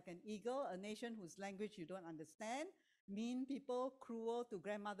on you like an eagle, a nation whose language you don't understand. Mean people, cruel to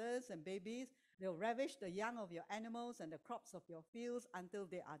grandmothers and babies. They'll ravish the young of your animals and the crops of your fields until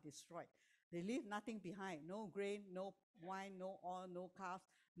they are destroyed. They leave nothing behind. No grain, no wine, no oil, no calves,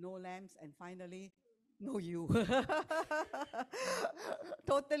 no lambs, and finally, no you.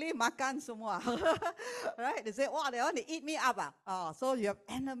 Totally makan semua. Right? They say, oh, they want to eat me up. So you have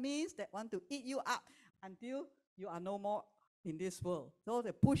enemies that want to eat you up until you are no more in this world. So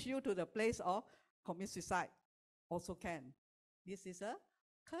they push you to the place of commit suicide. Also can. This is a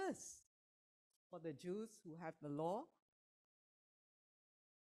curse for the Jews who have the law.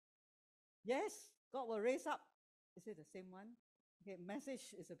 Yes, God will raise up. Is it the same one? Okay,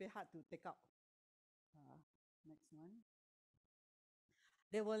 message is a bit hard to take up. Next one.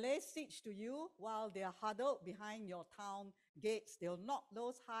 They will lay siege to you while they are huddled behind your town gates. They'll knock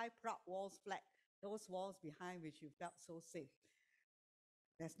those high, proud walls flat, those walls behind which you felt so safe.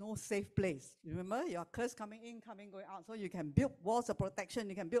 There's no safe place. Remember, your curse coming in, going out. So you can build walls of protection.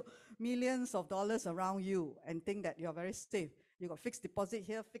 You can build millions of dollars around you and think that you're very safe. You got fixed deposit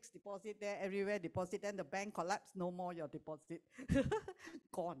here, fixed deposit there, everywhere deposit. Then the bank collapse, no more your deposit.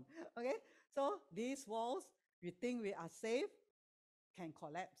 Gone. Okay? So these walls, we think we are safe, can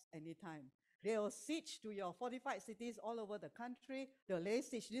collapse anytime. They will siege to your fortified cities all over the country. They'll lay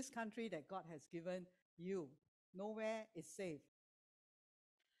siege this country that God has given you. Nowhere is safe.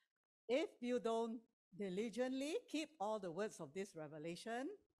 If you don't diligently keep all the words of this revelation,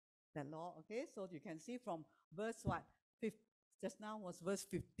 the law, okay, so you can see from verse what? Just now was verse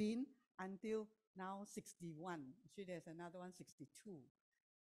 15 until now 61. Actually, there's another one, 62.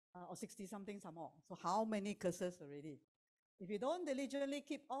 Or 60 something some more. So how many curses already? If you don't diligently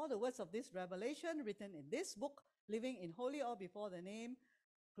keep all the words of this revelation written in this book, living in holy awe before the name,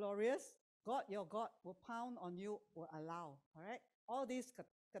 glorious, God your God will pound on you, will allow. All right? All these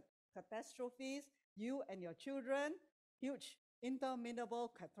catastrophes, you and your children, huge,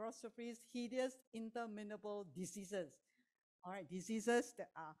 interminable catastrophes, hideous, interminable diseases. All right, diseases that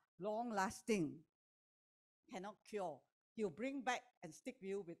are long-lasting, cannot cure. He'll bring back and stick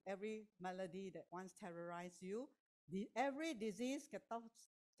you with every malady that once terrorized you. Every disease,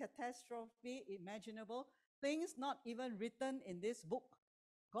 catastrophe imaginable, things not even written in this book,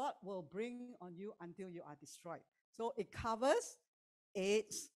 God will bring on you until you are destroyed. So it covers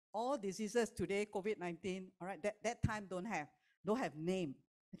AIDS, all diseases today, COVID-19, all right, that time don't have name.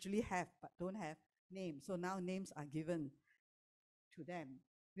 Actually have, but don't have name. So now names are given to them,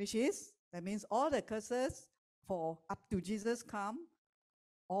 which is, that means all the curses for up to Jesus come,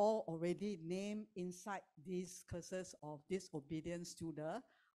 all already named inside these curses of disobedience to the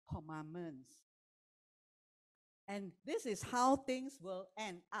commandments. And this is how things will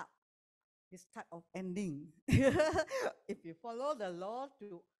end up, this type of ending. If you follow the law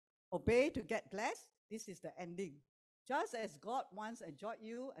to obey to get blessed, this is the ending. Just as God once enjoyed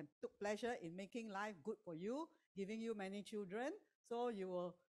you and took pleasure in making life good for you, giving you many children, so you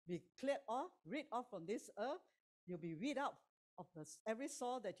will be cleared off, rid off from this earth. You'll be rid out of every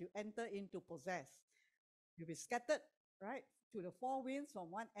soul that you enter into possess. You'll be scattered, right, to the four winds from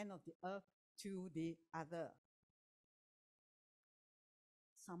one end of the earth to the other.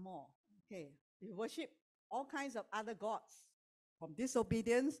 Some more. Okay. You worship all kinds of other gods. From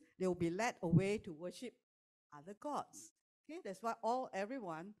disobedience, they will be led away to worship other gods. Okay, that's why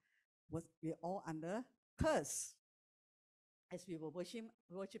everyone we're all under curse as we were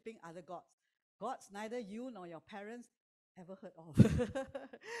worshiping other gods. Gods neither you nor your parents ever heard of.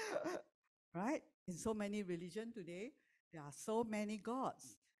 Right? In so many religions today, there are so many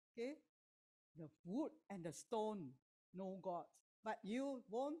gods. Okay? The wood and the stone, no gods. But you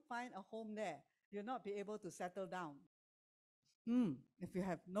won't find a home there. You'll not be able to settle down. If you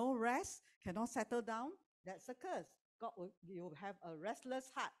have no rest, cannot settle down, that's a curse. You will have a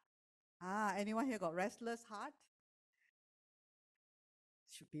restless heart. Anyone here got restless heart?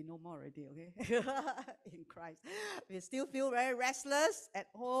 Should be no more already, okay? In Christ. We still feel very restless at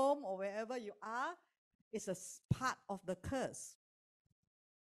home or wherever you are. It's a part of the curse.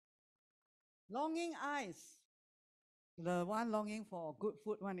 Longing eyes. The one longing for good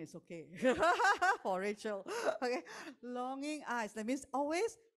food one is okay. For Rachel. Okay. Longing eyes. That means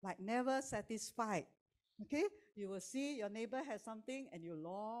always like never satisfied. Okay. You will see your neighbor has something and you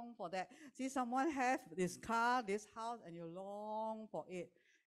long for that. See someone have this car, this house, and you long for it.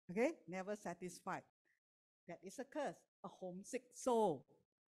 Okay. Never satisfied. That is a curse. A homesick soul.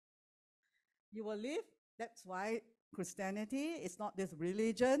 You will live. That's why Christianity is not this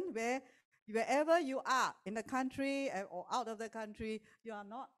religion where wherever you are in the country or out of the country, you are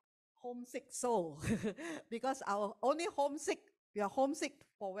not homesick soul. Because our only homesick, we are homesick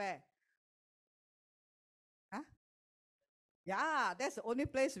for where? Huh? Yeah, that's the only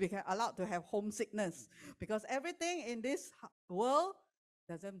place we can allowed to have homesickness. Because everything in this world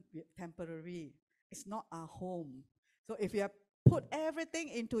doesn't be temporary. It's not our home. So if you have put everything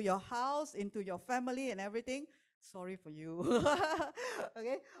into your house, into your family and everything, sorry for you.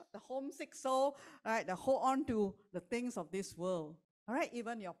 Okay, the homesick soul, right? The hold on to the things of this world. All right,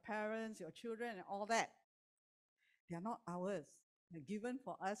 even your parents, your children, and all that, they are not ours. They're given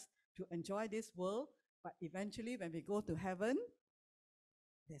for us to enjoy this world. But eventually, when we go to heaven,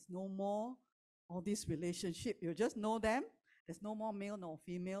 there's no more all this relationship. You just know them. There's no more male, no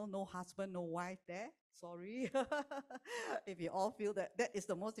female, no husband, no wife there. Sorry. If you all feel that that is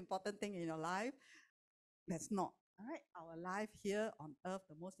the most important thing in your life, that's not. All right. Our life here on earth,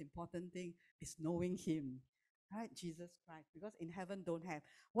 the most important thing is knowing Him. All right, Jesus Christ. Because in heaven don't have.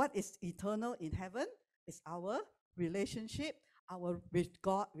 What is eternal in heaven is our relationship, our with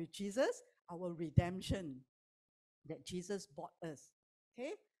God, with Jesus, our redemption that Jesus bought us.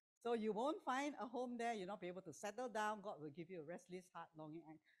 Okay? So you won't find a home there. You'll not be able to settle down. God will give you a restless heart, longing.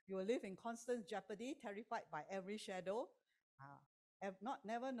 You will live in constant jeopardy, terrified by every shadow, not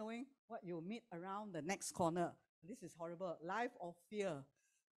never knowing what you'll meet around the next corner. This is horrible. Life of fear.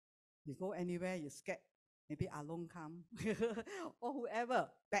 You go anywhere, you're scared. Maybe Along come or whoever.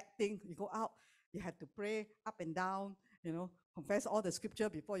 Bad thing. You go out, you have to pray up and down. Confess all the scripture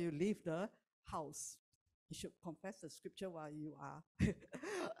before you leave the house. You should confess the scripture while you are.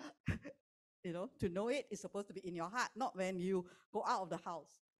 To know it is supposed to be in your heart, not when you go out of the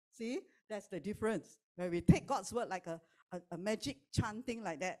house. See, that's the difference. When we take God's word like a magic chanting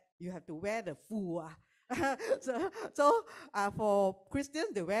like that, you have to wear the full. So for Christians,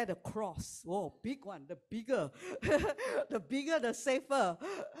 they wear the cross. Oh, big one, the bigger. The bigger, the safer.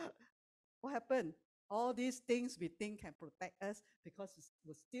 What happened? All these things we think can protect us because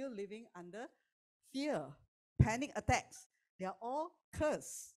we're still living under fear, panic attacks. They are all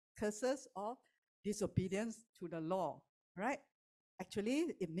curses of disobedience to the law, right?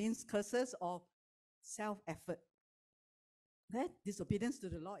 Actually, it means curses of self-effort. That disobedience to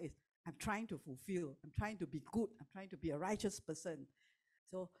the law is I'm trying to fulfill, I'm trying to be good, I'm trying to be a righteous person.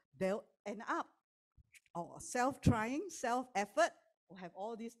 So they'll end up, or self-trying, self-effort, will have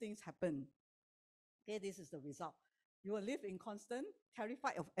all these things happen. Okay, this is the result. You will live in constant,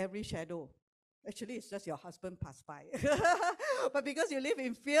 terrified of every shadow. Actually, it's just your husband passed by. But because you live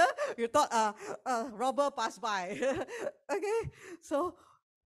in fear, you thought a robber passed by. Okay, so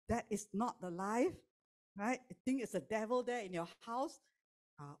that is not the life, right? You think it's a devil there in your house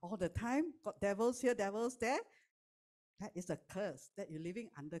all the time. Got devils here, devils there. That is a curse, that you're living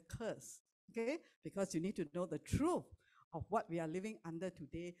under curse. Okay, because you need to know the truth of what we are living under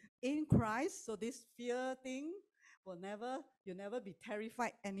today in Christ. So this fear thing you'll never be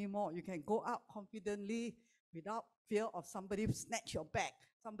terrified anymore. You can go out confidently without fear of somebody snatch your bag,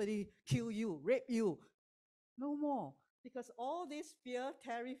 somebody kill you, rape you. No more. Because all these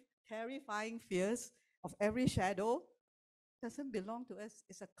terrifying fears of every shadow doesn't belong to us.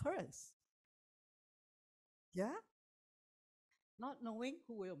 It's a curse. Yeah? Not knowing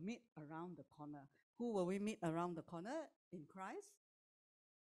who will meet around the corner. Who will we meet around the corner in Christ?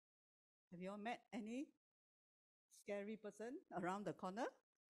 Have you all met any scary person around the corner?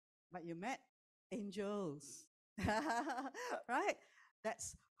 But you met angels. Right?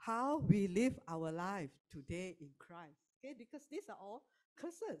 That's how we live our life today in Christ. Okay, because these are all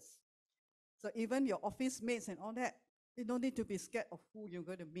curses. So even your office mates and all that, you don't need to be scared of who you're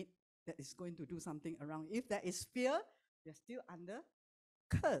going to meet that is going to do something around. If there is fear, you're still under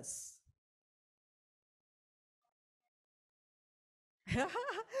curse.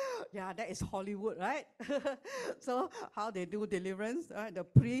 Yeah, that is Hollywood, right? So how they do deliverance, right? The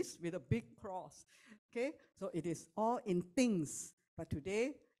priest with a big cross. Okay, so it is all in things. But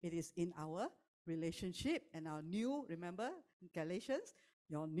today, It is in our relationship and our new, remember, Galatians,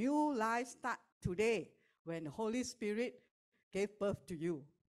 your new life start today when the Holy Spirit gave birth to you.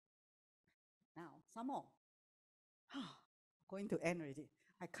 Now, some more. Going to end already.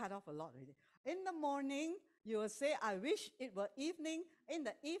 I cut off a lot already. In the morning, you will say, I wish it were evening. In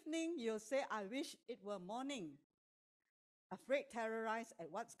the evening, you'll say, I wish it were morning. Afraid, terrorized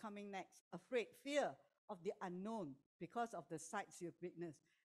at what's coming next. Afraid, fear of the unknown because of the sights you've witnessed.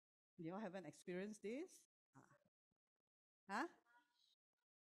 You all haven't experienced this? Huh?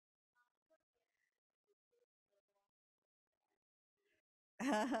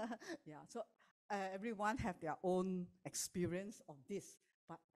 Yeah, so everyone have their own experience of this.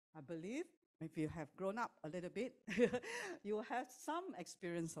 But I believe if you have grown up a little bit, you have some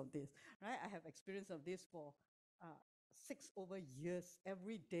experience of this, right? I have experience of this for 6 over years,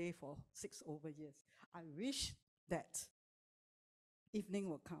 every day for 6 over years. I wish that evening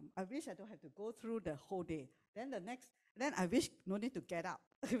will come. I wish I don't have to go through the whole day. Then I wish no need to get up.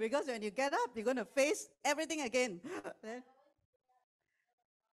 Because when you get up, you're going to face everything again. Then,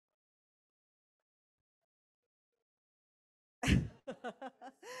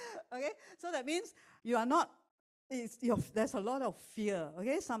 okay, so that means you are not, there's a lot of fear.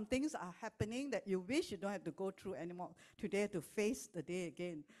 Okay, some things are happening that you wish you don't have to go through anymore today to face the day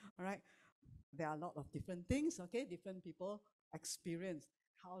again. All right, there are a lot of different things. Okay, different people experience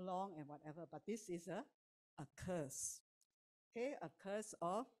how long and whatever, but this is a curse. Okay, a curse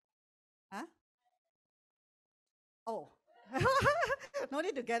of, huh? Oh. No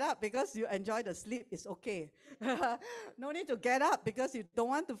need to get up because you enjoy the sleep. It's okay. No need to get up because you don't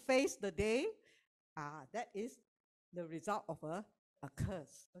want to face the day. That is the result of a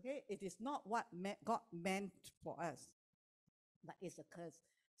curse. Okay, it is not what God meant for us, but it's a curse.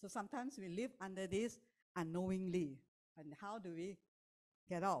 So sometimes we live under this unknowingly. And how do we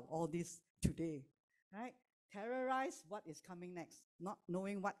get out of all this today? Right? Terrorize what is coming next, not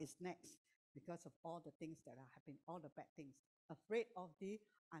knowing what is next because of all the things that are happening, all the bad things. Afraid of the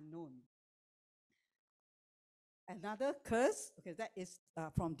unknown. Another curse, okay, that is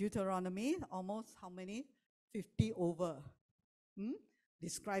from Deuteronomy, almost how many? 50 over.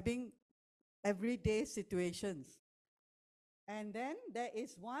 Describing everyday situations. And then there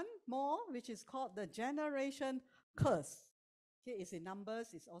is one more, which is called the generation curse. Here is in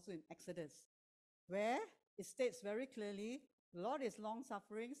Numbers, it's also in Exodus, where it states very clearly, the Lord is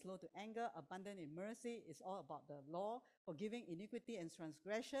long-suffering, slow to anger, abundant in mercy. It's all about the law, forgiving iniquity and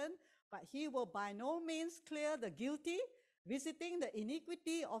transgression. But he will by no means clear the guilty, visiting the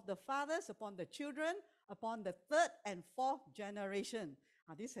iniquity of the fathers upon the children, upon the third and fourth generation.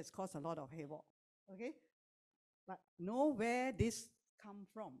 This has caused a lot of havoc. Okay? But know where this come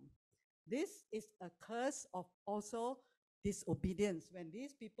from. This is a curse of also disobedience. When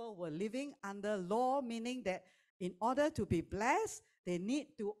these people were living under law, meaning that in order to be blessed, they need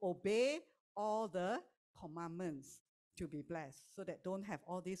to obey all the commandments to be blessed, so that don't have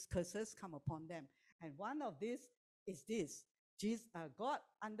all these curses come upon them. And one of these is this. God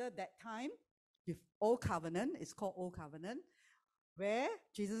under that time, the Old Covenant, it's called Old Covenant, where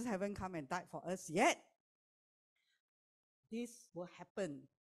Jesus haven't come and died for us yet. This will happen.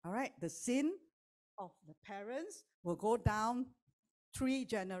 All right, the sin of the parents will go down 3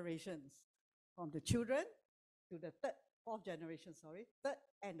 generations, from the children to the fourth generation, third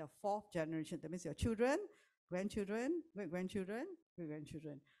and the fourth generation. That means your children, grandchildren, great-grandchildren,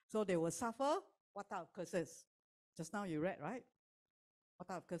 great-grandchildren. So they will suffer what type of curses? Just now you read, right? What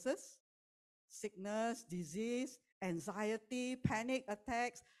type of curses? Sickness, disease, anxiety, panic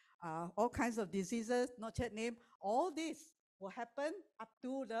attacks, all kinds of diseases, not yet named. All this will happen up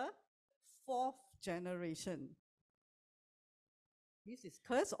to the 4th generation. This is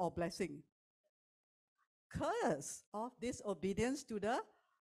curse or blessing? Curse of disobedience to the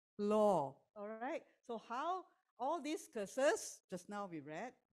law. All right. So how all these curses, just now we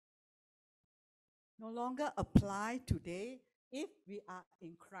read, no longer apply today if we are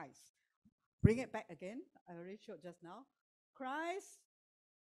in Christ. Bring it back again. I already showed just now. Christ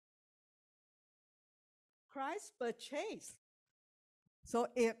purchased. So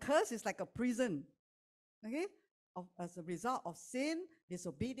a curse is like a prison. Okay? As a result of sin,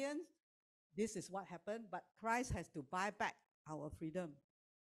 disobedience, this is what happened. But Christ has to buy back our freedom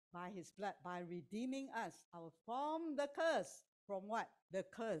by his blood, by redeeming us from the curse. From what? The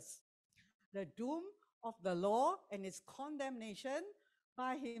curse. The doom of the law and its condemnation,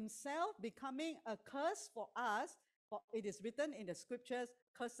 by himself becoming a curse for us. For it is written in the scriptures,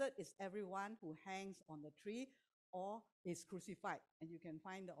 cursed is everyone who hangs on the tree or is crucified. And you can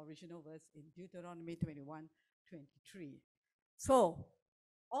find the original verse in Deuteronomy 21:23. So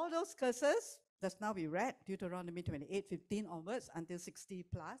all those curses, just now we read Deuteronomy 28:15 onwards until 60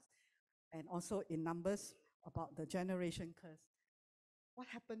 plus, and also in Numbers about the generation curse. What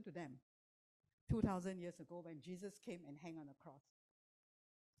happened to them 2,000 years ago when Jesus came and hung on the cross?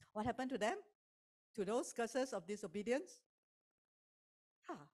 What happened to them? To those curses of disobedience?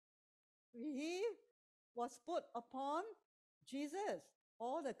 He was put upon Jesus.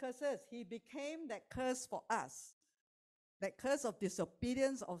 All the curses, he became that curse for us. That curse of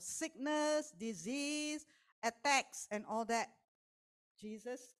disobedience, of sickness, disease, attacks, and all that.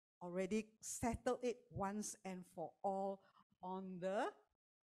 Jesus already settled it once and for all on the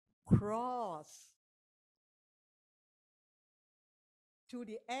cross. To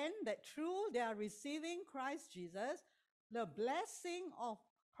the end that through their receiving Christ Jesus, the blessing of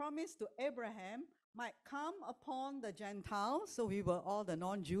promise to Abraham might come upon the Gentiles, so we were all the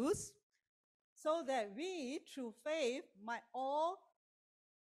non-Jews, so that we, through faith, might all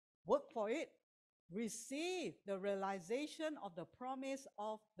work for it, receive the realization of the promise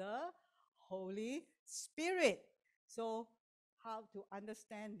of the Holy Spirit. So, how to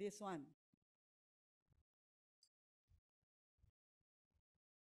understand this one?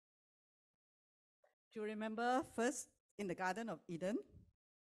 Do you remember first in the Garden of Eden,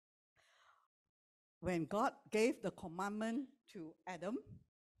 when God gave the commandment to Adam,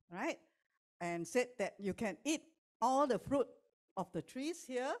 right? And said that you can eat all the fruit of the trees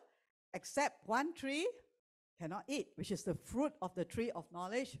here, except one tree cannot eat, which is the fruit of the tree of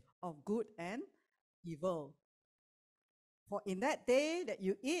knowledge of good and evil. For in that day that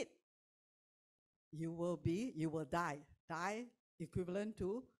you eat, you will die. Die equivalent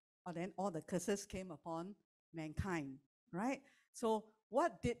to, or then all the curses came upon mankind, right? So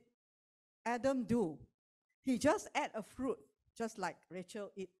what did Adam do? He just ate a fruit, just like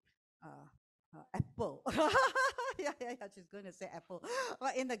Rachel eat apple. yeah, she's going to say apple.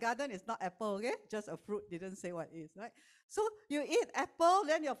 But in the garden, it's not apple, okay? Just a fruit, didn't say what it is, right? So you eat apple,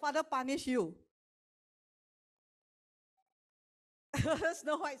 then your father punish you.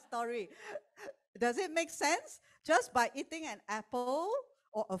 Snow White story. Does it make sense? Just by eating an apple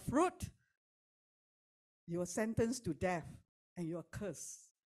or a fruit, you are sentenced to death and you are cursed.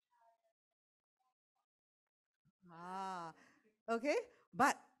 Okay.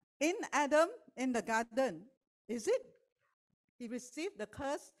 But in Adam, in the garden, is it? He received the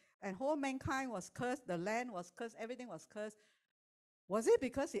curse and whole mankind was cursed, the land was cursed, everything was cursed. Was it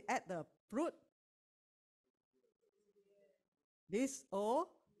because he ate the fruit?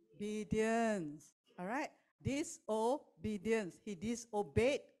 Disobedience. All right? Disobedience. He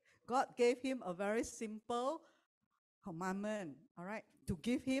disobeyed. God gave him a very simple commandment, all right, to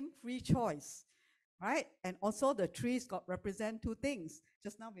give him free choice, right? And also the trees got represent two things.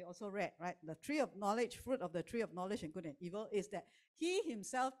 Just now we also read, right? The tree of knowledge, fruit of the tree of knowledge and good and evil is that he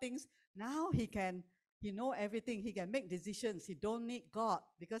himself thinks now he know everything. He can make decisions. He don't need God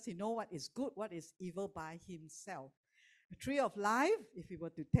because he know what is good, what is evil by himself. The tree of life, if we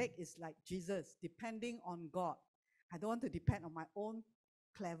were to take, is like Jesus, depending on God. I don't want to depend on my own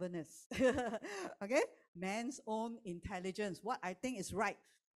cleverness. Okay? Man's own intelligence. What I think is right.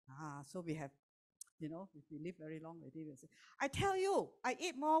 So we have, if we live very long, we'll say, I tell you, I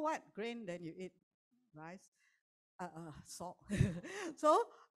eat more what? Grain than you eat rice, salt. So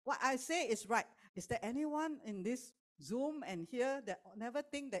what I say is right. Is there anyone in this Zoom and here that never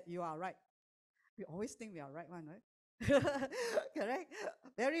think that you are right? We always think we are right one, right? Correct?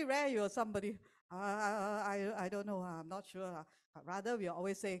 Very rare you're somebody, I don't know, I'm not sure. But rather we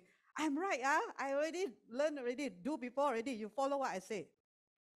always say, I'm right, I already learned already, do before already, you follow what I say.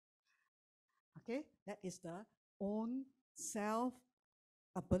 Okay, that is the own self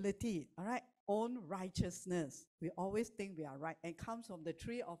ability, all right, own righteousness. We always think we are right, and comes from the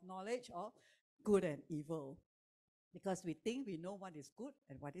tree of knowledge of good and evil, because we think we know what is good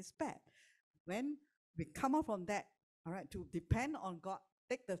and what is bad. When we come out from that, all right, to depend on God,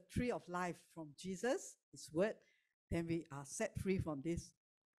 take the tree of life from Jesus, His word, then we are set free from this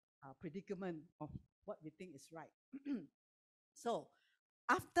predicament of what we think is right. So,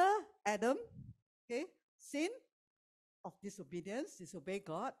 after Adam, okay, sin of disobedience, disobey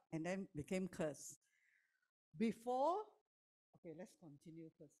God, and then became cursed. Before, okay, let's continue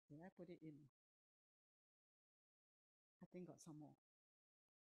first. Can I put it in? I think got some more.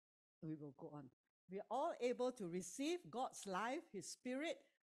 We will go on. We are all able to receive God's life, His Spirit,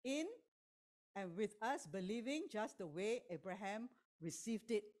 in and with us believing just the way Abraham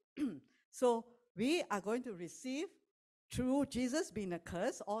received it. So we are going to receive through Jesus being a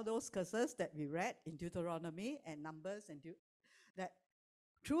curse, all those curses that we read in Deuteronomy and Numbers, and that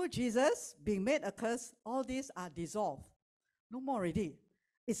through Jesus being made a curse, all these are dissolved. No more already.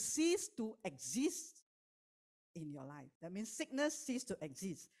 it ceased to exist in your life. That means sickness ceased to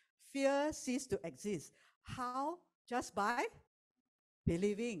exist. Fear ceased to exist. How? Just by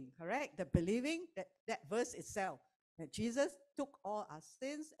believing, correct? The believing that verse itself, that Jesus took all our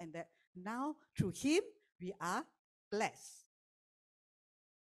sins and that now through him we are blessed.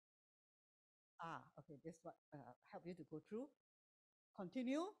 Okay, this what help you to go through.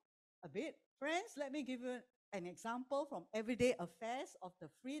 Continue a bit. Friends, let me give you an example from everyday affairs of the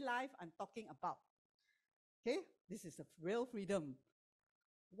free life I'm talking about. Okay, this is a real freedom.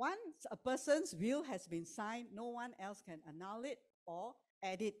 Once a person's will has been signed, no one else can annul it or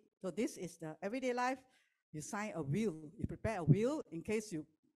add it. So this is the everyday life. You sign a will. You prepare a will in case you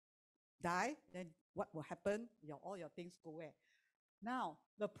die. Then what will happen? All your things go where? Now,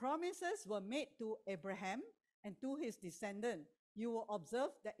 the promises were made to Abraham and to his descendant. You will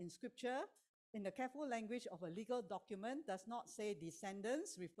observe that in scripture, in the careful language of a legal document, does not say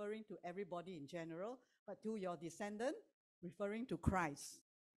descendants, referring to everybody in general, but to your descendant, referring to Christ.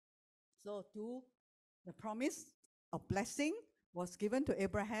 So the promise of blessing was given to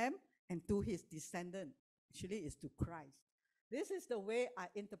Abraham and to his descendant. Actually, is to Christ. This is the way I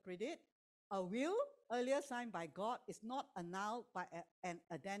interpret it. A will earlier signed by God is not annulled by an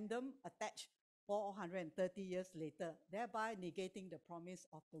addendum attached 430 years later, thereby negating the promise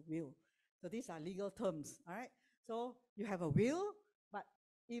of the will. So these are legal terms, all right? So you have a will, but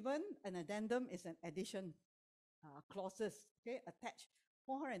even an addendum is an addition clauses, okay, attached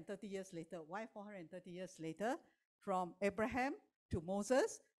 430 years later. Why 430 years later? From Abraham to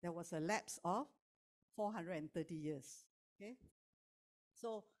Moses, there was a lapse of 430 years, okay?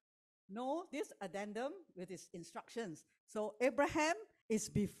 So no, this addendum with its instructions. So Abraham is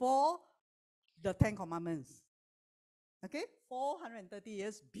before the Ten Commandments. Okay, 430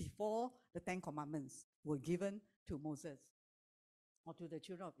 years before the Ten Commandments were given to Moses or to the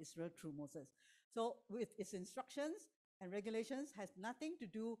children of Israel through Moses. So with its instructions and regulations has nothing to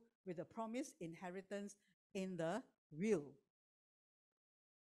do with the promised inheritance in the will.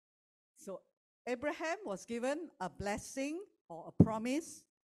 So Abraham was given a blessing or a promise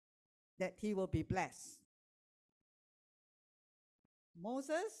that he will be blessed.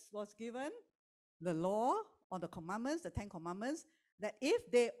 Moses was given the law or the commandments, the 10 commandments, that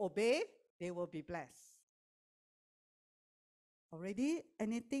if they obey, they will be blessed. Already?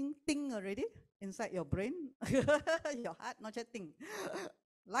 Anything think already inside your brain? Your heart, not just think.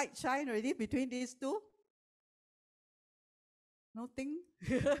 Light shine already between these two? Nothing?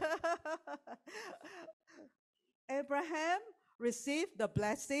 Abraham received the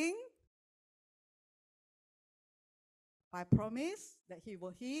blessing by promise that he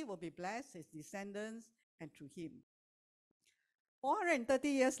will be blessed, his descendants, and through him. 430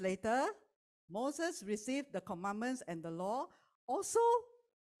 years later, Moses received the commandments and the law, also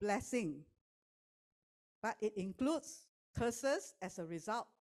blessing. But it includes curses as a result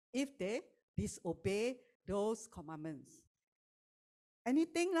if they disobey those commandments.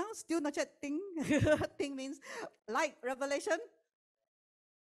 Anything now? Still not yet thing? Thing means like revelation?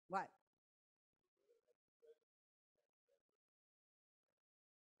 What?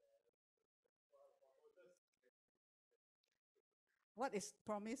 What is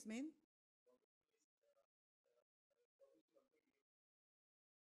promise mean?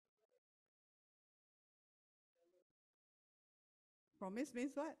 Promise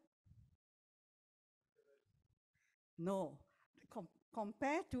means what? No.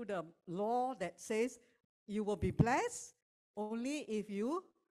 Compared to the law that says you will be blessed only if you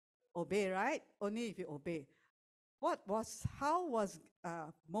obey, right? Only if you obey. How was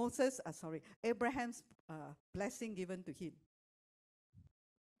Abraham's blessing given to him?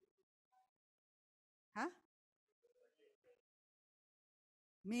 Huh?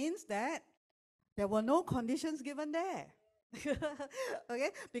 Means that there were no conditions given there. Okay,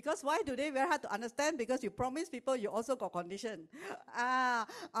 because why today very hard to understand? Because you promise people, you also got condition.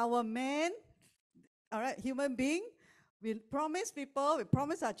 Our man, all right, human being, we promise people, we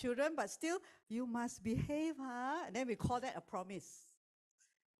promise our children, but still you must behave, huh? And then we call that a promise.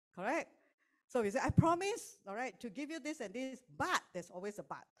 Correct? So we say, I promise, all right, to give you this and this, but there's always a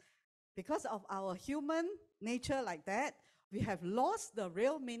but. Because of our human nature like that, we have lost the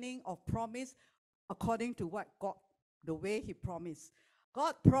real meaning of promise according to what God, the way he promised.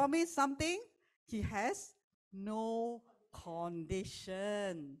 God promised something, he has no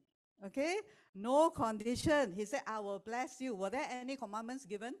condition. Okay? No condition. He said, I will bless you. Were there any commandments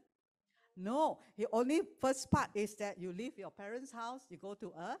given? No. The only first part is that you leave your parents' house, you go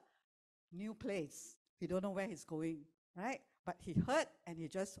to a new place. He don't know where he's going, right? But he heard and he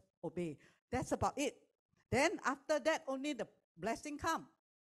just obeyed. That's about it. Then after that, only the blessing come.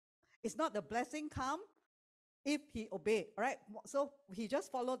 It's not the blessing come if he obeyed, right? So he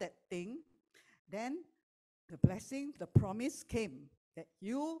just followed that thing. Then the blessing, the promise came that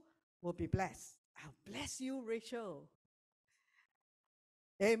you will be blessed. I'll bless you, Rachel.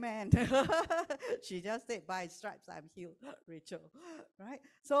 Amen. She just said, by stripes I'm healed, Rachel. Right?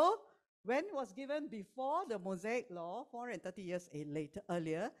 So when it was given before the Mosaic law, 430 years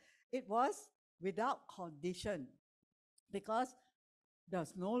earlier, it was without condition because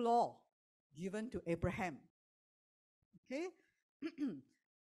there's no law given to Abraham. Okay?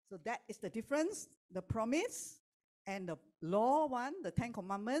 So that is the difference. The promise and the law one, the 10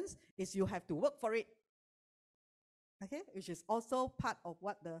 Commandments, is you have to work for it. Okay? Which is also part of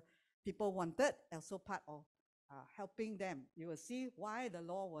what the people wanted, also part of helping them. You will see why the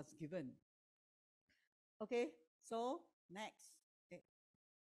law was given. Okay? So, next. Okay.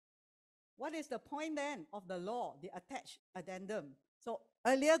 What is the point then of the law, the attached addendum? So,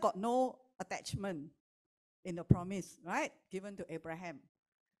 earlier got no attachment in the promise, right? Given to Abraham.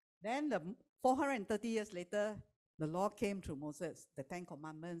 Then the 430 years later, the law came through Moses, the 10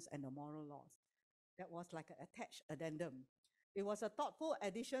 Commandments and the moral laws. That was like an attached addendum. It was a thoughtful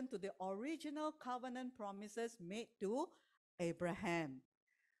addition to the original covenant promises made to Abraham.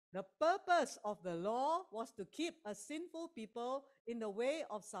 The purpose of the law was to keep a sinful people in the way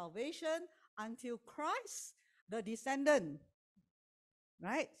of salvation until Christ, the descendant,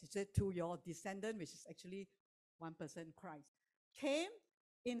 right? He said to your descendant, which is actually one person, Christ, came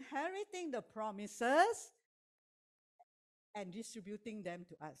inheriting the promises and distributing them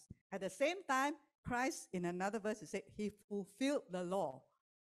to us. At the same time, Christ, in another verse, he said, he fulfilled the law.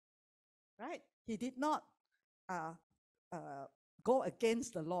 Right? He did not go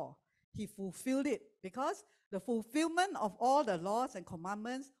against the law. He fulfilled it because the fulfillment of all the laws and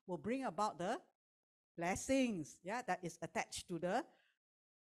commandments will bring about the blessings, yeah, that is attached to the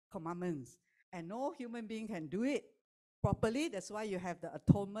commandments. And no human being can do it properly. That's why you have the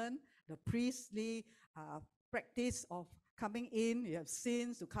atonement, the priestly practice of coming in. You have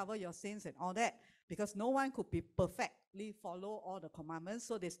sins to cover your sins and all that, because no one could be perfectly follow all the commandments,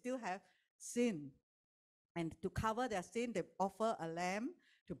 so they still have sin. And to cover their sin, they offer a lamb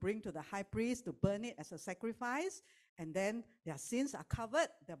to bring to the high priest to burn it as a sacrifice, and then their sins are covered.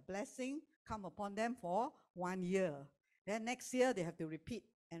 The blessing come upon them for 1 year. Then next year they have to repeat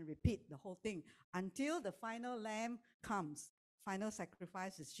and repeat the whole thing until the final lamb comes. Final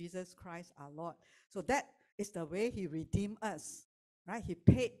sacrifice is Jesus Christ our Lord. So that is the way he redeemed us, right? He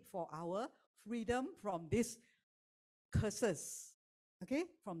paid for our freedom from these curses, okay?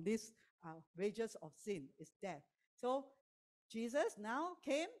 From these wages of sin is death. So Jesus now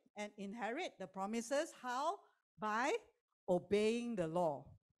came and inherit the promises. How? By obeying the law.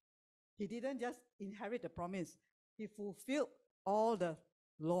 He didn't just inherit the promise. He fulfilled all the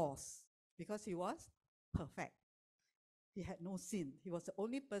laws because he was perfect. He had no sin. He was the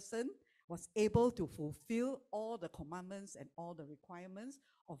only person was able to fulfill all the commandments and all the requirements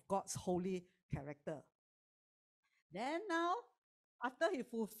of God's holy character. Then now, after he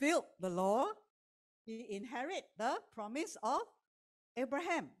fulfilled the law, he inherited the promise of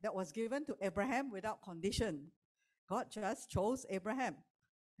Abraham that was given to Abraham without condition. God just chose Abraham.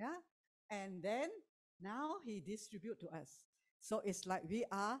 Yeah. And then now he distributes to us. So it's like we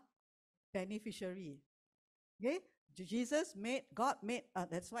are beneficiary. Okay? God made,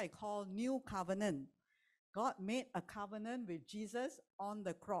 that's why I call new covenant. God made a covenant with Jesus on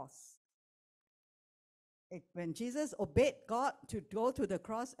the cross. When Jesus obeyed God to go to the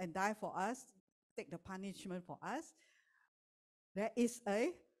cross and die for us, take the punishment for us, there is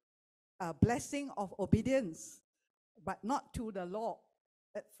a blessing of obedience, but not to the law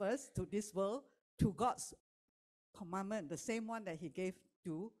at first, to this world, to God's commandment, the same one that he gave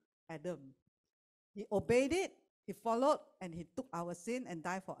to Adam. He obeyed it, he followed, and he took our sin and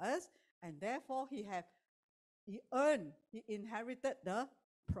died for us, and therefore he inherited the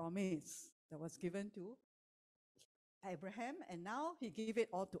promise that was given to Abraham, and now he gave it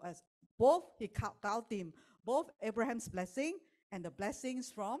all to us. Both, he count him, both Abraham's blessing and the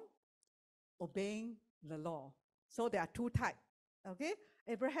blessings from obeying the law. So there are two types. Okay?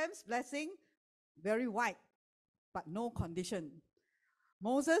 Abraham's blessing, very wide, but no condition.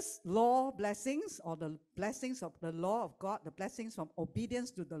 Moses' law blessings, or the blessings of the law of God, the blessings from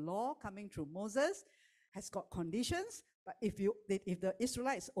obedience to the law coming through Moses, has got conditions. But if the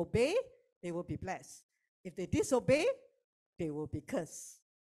Israelites obey, they will be blessed. If they disobey, they will be cursed.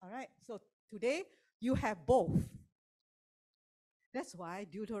 All right? So today, you have both. That's why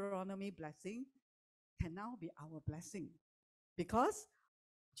Deuteronomy blessing can now be our blessing. Because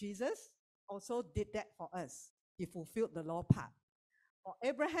Jesus also did that for us. He fulfilled the law part. For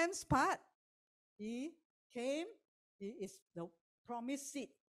Abraham's part, he came, he is the promised seed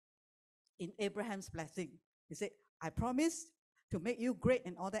in Abraham's blessing. He said, I promise to make you great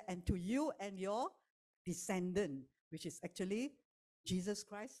and all that, and to you and your descendant, which is actually Jesus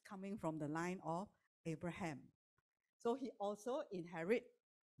Christ coming from the line of Abraham. So he also inherit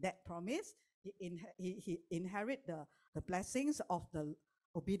that promise. He inherit the blessings of the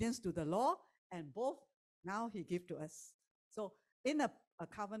obedience to the law, and both now he give to us. So in a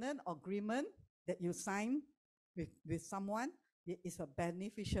covenant agreement that you sign with someone, it is a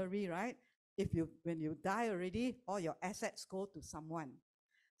beneficiary, right? If you when you die already, all your assets go to someone.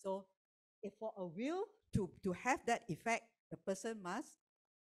 So if for a will to have that effect, the person must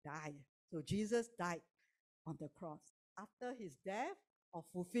die. So Jesus died on the cross. After his death, of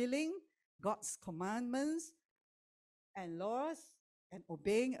fulfilling God's commandments and laws and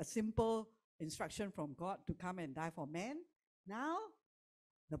obeying a simple instruction from God to come and die for man, now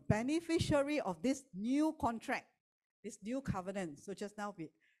the beneficiary of this new contract, this new covenant. So just now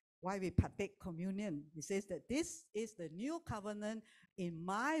why we partake communion, he says that this is the new covenant in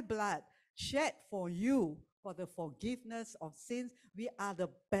my blood shed for you for the forgiveness of sins. We are the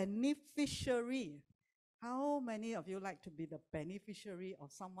beneficiary. How many of you like to be the beneficiary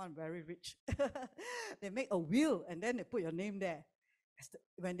of someone very rich? They make a will and then they put your name there.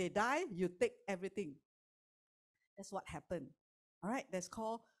 When they die, you take everything. That's what happened. All right, that's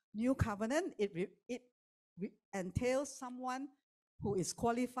called new covenant. It entails someone who is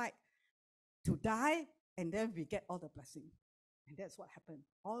qualified to die, and then we get all the blessing. And that's what happened.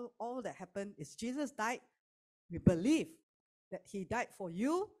 All that happened is Jesus died. We believe that he died for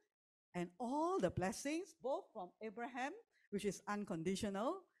you, and all the blessings, both from Abraham, which is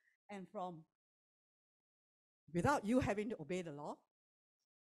unconditional, and from without you having to obey the law,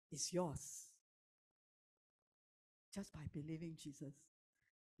 is yours. Just by believing Jesus.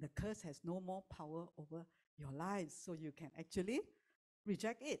 The curse has no more power over your lives, so you can actually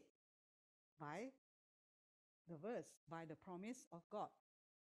reject it by the verse, by the promise of God.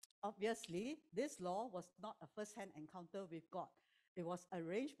 Obviously, this law was not a first-hand encounter with God. It was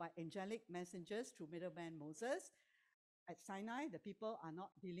arranged by angelic messengers through middleman Moses. At Sinai, the people are not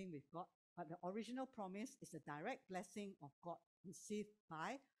dealing with God, but the original promise is a direct blessing of God received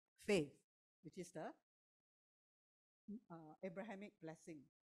by faith, which is the Abrahamic blessing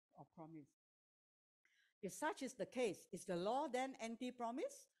or promise. If such is the case, is the law then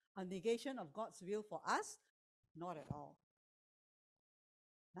anti-promise, a negation of God's will for us? Not at all.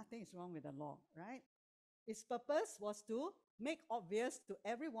 Nothing is wrong with the law, right? Its purpose was to make obvious to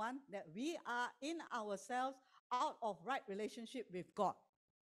everyone that we are in ourselves out of right relationship with God.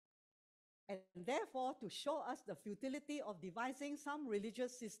 And therefore, to show us the futility of devising some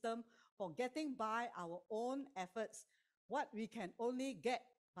religious system for getting by our own efforts, what we can only get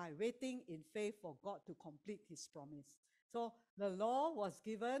by waiting in faith for God to complete his promise. So the law was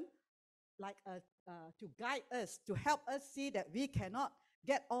given like to guide us, to help us see that we cannot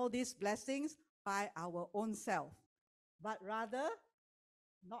get all these blessings by our own self, but rather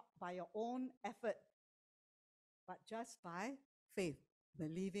not by your own effort, but just by faith,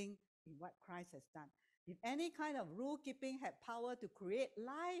 believing in what Christ has done. If any kind of rule keeping had power to create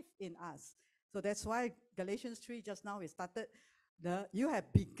life in us, so that's why Galatians 3 just now we started, you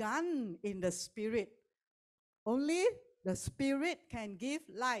have begun in the Spirit. Only the Spirit can give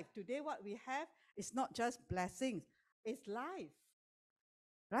life. Today what we have is not just blessings, it's life.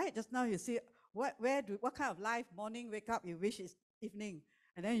 Right? Just now you see, what kind of life? Morning, wake up, you wish it's evening.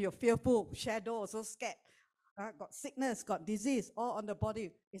 And then you're fearful, shadow, also scared. Got sickness, got disease, all on the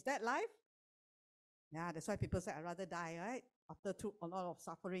body. Is that life? Yeah, that's why people say, I'd rather die, right? After a lot of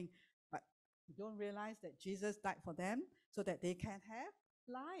suffering. But you don't realize that Jesus died for them so that they can have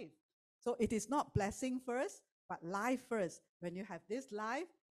life. So it is not blessing first, but life first. When you have this life,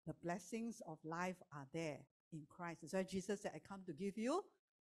 the blessings of life are there in Christ. That's why Jesus said, I come to give you,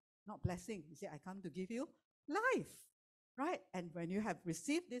 not blessing. He said, I come to give you life, right? And when you have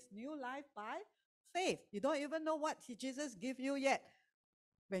received this new life by faith, you don't even know what Jesus gave you yet.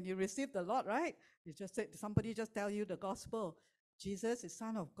 When you receive the Lord, right? You just said, somebody just tell you the gospel. Jesus is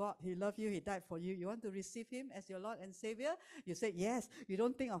Son of God. He loved you. He died for you. You want to receive him as your Lord and Savior? You say, yes. You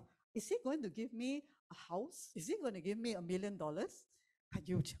don't think of, is he going to give me a house? Is he going to give me $1 million? But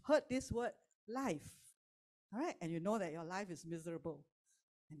you heard this word, life. All right? And you know that your life is miserable.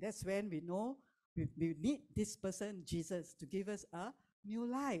 And that's when we know we need this person, Jesus, to give us a new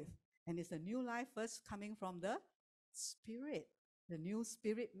life. And it's a new life first coming from the Spirit, the new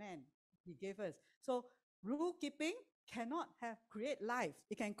spirit man he gave us. So rule keeping cannot create life.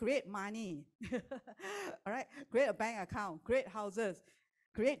 It can create money. All right? Create a bank account, create houses,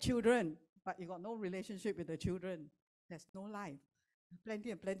 create children, but you got no relationship with the children. There's no life.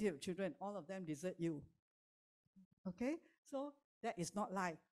 Plenty and plenty of children, all of them desert you. Okay? So that is not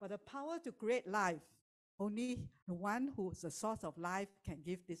life. But the power to create life, only the one who is the source of life can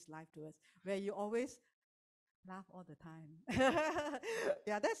give this life to us. Where you always laugh all the time.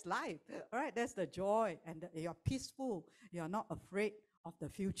 Yeah, that's life. All right, that's the joy. And you're peaceful. You're not afraid of the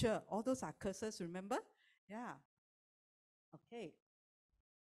future. All those are curses, remember? Yeah. Okay.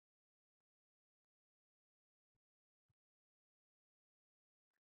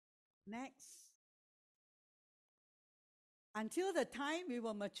 Next. Until the time we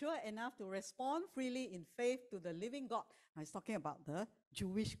were mature enough to respond freely in faith to the living God. I was talking about the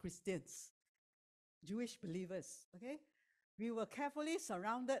Jewish Christians, Jewish believers, okay? We were carefully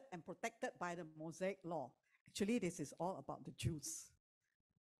surrounded and protected by the Mosaic law. Actually, this is all about the Jews.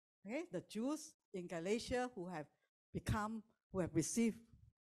 Okay? The Jews in Galatia who have received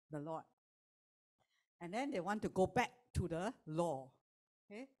the Lord. And then they want to go back to the law.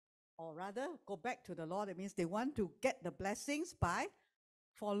 Okay? Or rather, go back to the law. That means they want to get the blessings by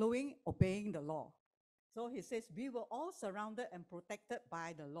obeying the law. So he says, we were all surrounded and protected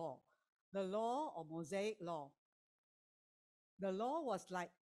by the law or Mosaic law. The law was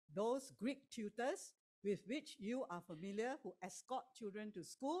like those Greek tutors with which you are familiar who escort children to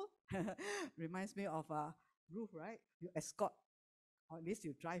school. Reminds me of Ruth, right? You escort, or at least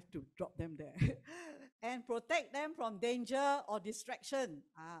you drive to drop them there. And protect them from danger or distraction.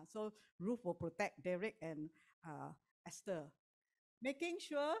 So Ruth will protect Derek and Esther, making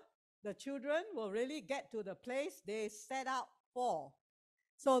sure the children will really get to the place they set out for.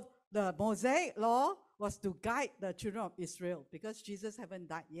 So the Mosaic law was to guide the children of Israel because Jesus haven't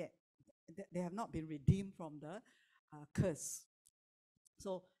died yet. They have not been redeemed from the curse.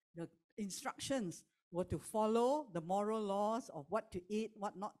 So the instructions were to follow the moral laws of what to eat,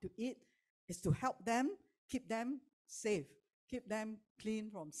 what not to eat, is to help them, keep them safe, keep them clean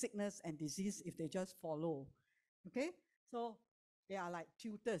from sickness and disease if they just follow. Okay? So they are like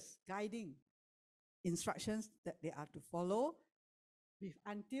tutors, guiding instructions that they are to follow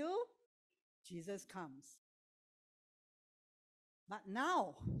until Jesus comes. But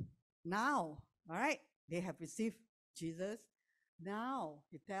now, all right, they have received Jesus. Now,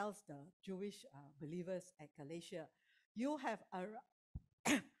 he tells the Jewish believers at Galatia, you have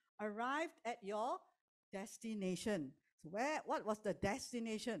arrived at your destination. So what was the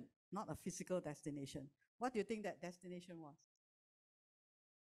destination? Not a physical destination. What do you think that destination was?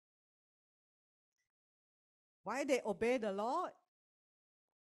 Why they obey the law?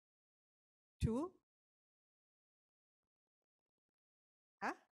 To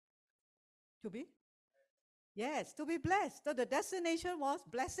be? Yes, to be blessed. So the destination was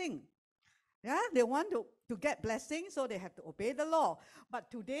blessing. Yeah, they want to get blessing, so they have to obey the law.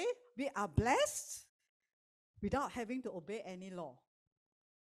 But today, we are blessed without having to obey any law.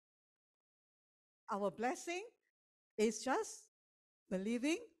 Our blessing is just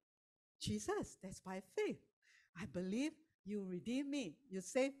believing Jesus. That's by faith. I believe you redeemed me, you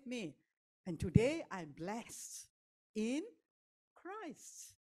saved me, and today I'm blessed in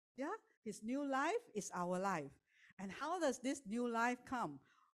Christ. Yeah, his new life is our life. And how does this new life come?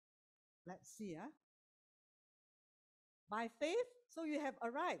 Let's see. By faith, so you have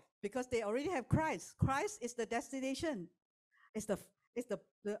arrived because they already have Christ. Christ is the destination. It's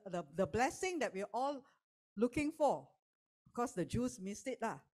the blessing that we're all looking for. Of course, the Jews missed it,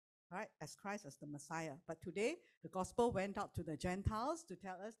 right? As Christ as the Messiah. But today, the gospel went out to the Gentiles to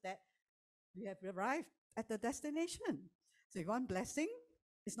tell us that we have arrived at the destination. So you want blessing?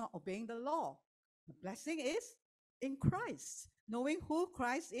 It's not obeying the law. The blessing is in Christ, knowing who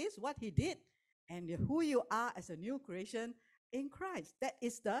Christ is, what he did, and who you are as a new creation in Christ. That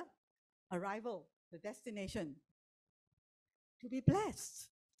is the arrival, the destination. To be blessed.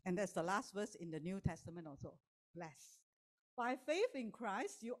 And that's the last verse in the New Testament also. Blessed. By faith in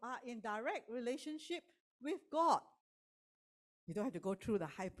Christ, you are in direct relationship with God. You don't have to go through the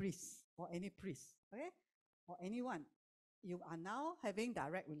high priest or any priest, okay? Or anyone. You are now having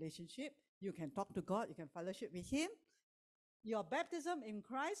direct relationship. You can talk to God. You can fellowship with him. Your baptism in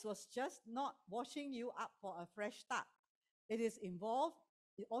Christ was just not washing you up for a fresh start. It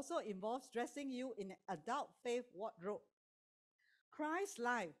also involves dressing you in an adult faith wardrobe. Christ's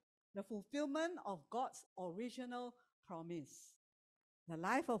life, the fulfillment of God's original promise. The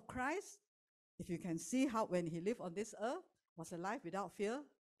life of Christ, if you can see how when he lived on this earth, was a life without fear,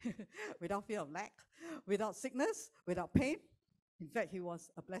 without fear of lack, without sickness, without pain. In fact, he was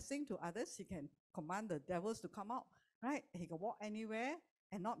a blessing to others. He can command the devils to come out right? He can walk anywhere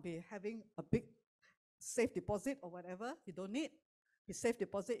and not be having a big safe deposit or whatever. He don't need. His safe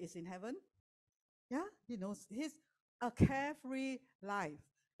deposit is in heaven. Yeah, he knows he's a carefree life.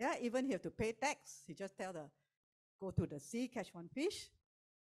 Yeah, even he have to pay tax. He just tell go to the sea, catch one fish.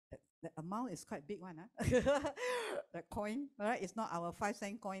 The amount is quite big one. Huh? That coin, right? It's not our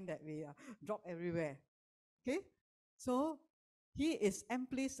 5-cent coin that we drop everywhere. Okay, so he is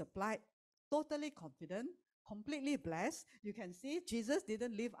amply supplied, totally confident, completely blessed. You can see Jesus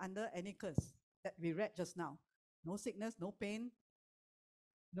didn't live under any curse that we read just now. No sickness, no pain,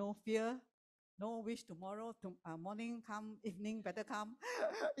 no fear, no wish tomorrow, morning come, evening better come.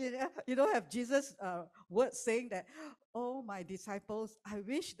 You don't have Jesus' words saying that, oh, my disciples, I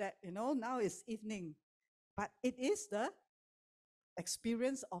wish that, now it's evening. But it is the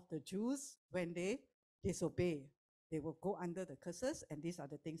experience of the Jews when they disobey. They will go under the curses, and these are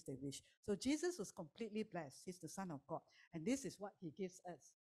the things they wish. So Jesus was completely blessed. He's the Son of God. And this is what he gives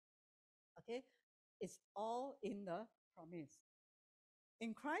us. Okay? It's all in the promise.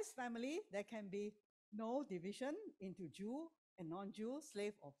 In Christ's family, there can be no division into Jew and non-Jew,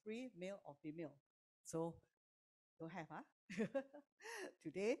 slave or free, male or female. So, don't have, huh?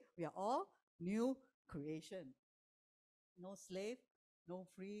 Today, we are all new creation. No slave, no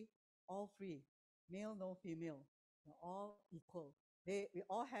free, all free. Male, no female. We're all equal. We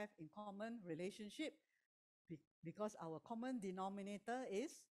all have in common relationship because our common denominator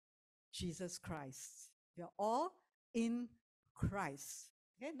is Jesus Christ. We are all in Christ.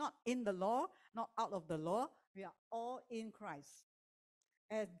 Okay, not in the law, not out of the law. We are all in Christ.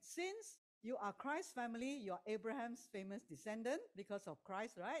 And since you are Christ's family, you are Abraham's famous descendant because of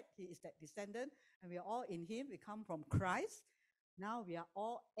Christ, right? He is that descendant, and we are all in him. We come from Christ. Now we are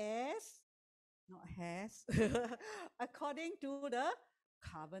all heirs, not hairs, according to the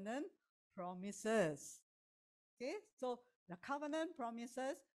covenant promises. Okay, so the covenant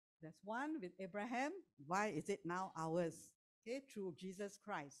promises, there's one with Abraham. Why is it now ours? Okay, through Jesus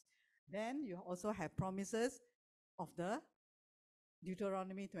Christ. Then you also have promises of the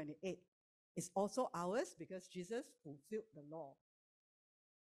Deuteronomy 28. It's also ours because Jesus fulfilled the law.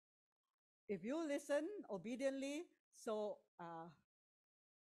 If you listen obediently, so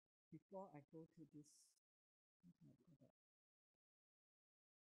before I go to this,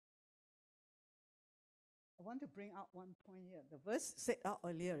 I want to bring out one point here. The verse said out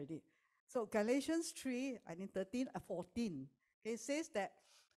earlier already. So Galatians 3, I think 13 14, it says that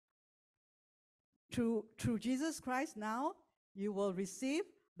through Jesus Christ now, you will receive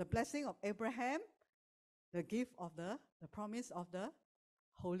the blessing of Abraham, the gift of the promise of the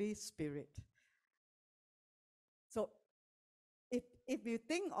Holy Spirit. So if you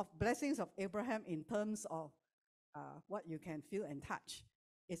think of blessings of Abraham in terms of what you can feel and touch,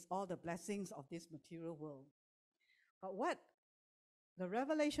 it's all the blessings of this material world. But what the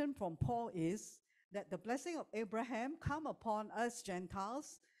revelation from Paul is that the blessing of Abraham come upon us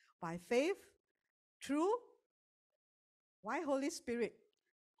Gentiles by faith through, why Holy Spirit?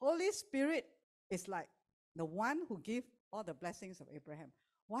 Holy Spirit is like the one who gives all the blessings of Abraham.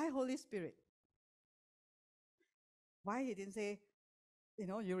 Why Holy Spirit? Why he didn't say,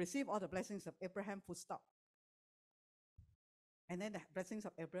 you receive all the blessings of Abraham, full stop. And then the blessings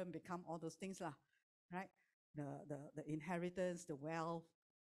of Abraham become all those things, right? The inheritance, the wealth.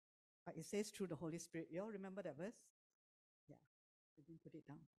 But it says through the Holy Spirit. You all remember that verse? Yeah, I didn't put it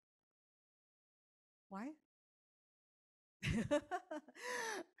down. Why?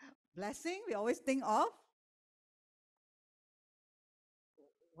 Blessing, we always think of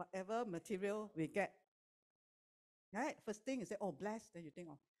whatever material we get. Right? First thing you say, oh, blessed, then you think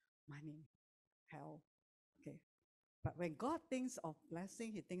of money, health. Okay. But when God thinks of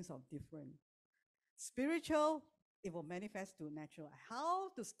blessing, he thinks of different. Spiritual, it will manifest to natural. How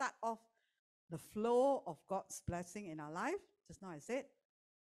to start off the flow of God's blessing in our life? Just now I said,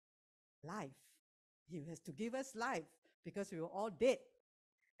 life. He has to give us life because we were all dead.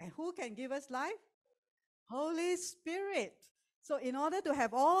 And who can give us life? Holy Spirit. So in order to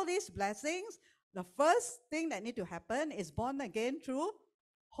have all these blessings, the first thing that need to happen is born again through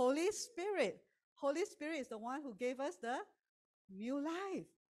Holy Spirit. Holy Spirit is the one who gave us the new life.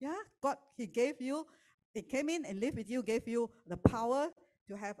 Yeah, God, he gave you, he came in and lived with you, gave you the power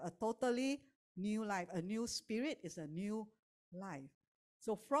to have a totally new life. A new spirit is a new life.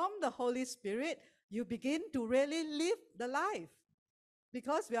 So from the Holy Spirit, you begin to really live the life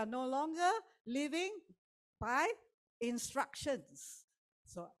because we are no longer living by instructions.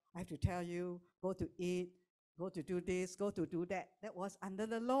 So I have to tell you, go to eat, go to do this, go to do that. That was under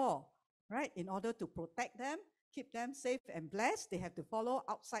the law, right? In order to protect them, keep them safe and blessed, they have to follow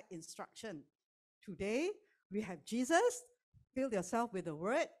outside instruction. Today, We have Jesus, fill yourself with the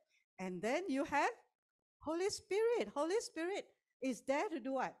word, and then you have Holy Spirit. Holy Spirit is there to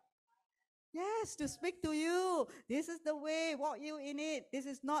do what? Yes, to speak to you. This is the way, walk you in it. This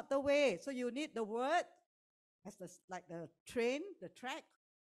is not the way. So you need the word as like the train, the track,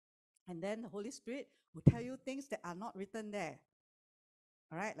 and then the Holy Spirit will tell you things that are not written there.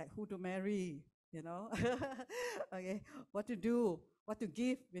 All right, like who to marry, okay, what to do, what to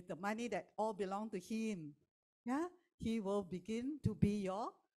give with the money that all belong to Him. Yeah, He will begin to be your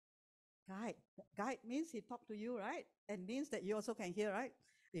guide. Guide means He talk to you, right? And means that you also can hear, right?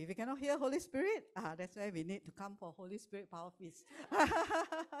 If you cannot hear Holy Spirit, that's why we need to come for Holy Spirit Power Feast.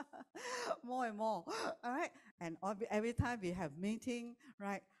 More and more, all right? And every time we have meeting,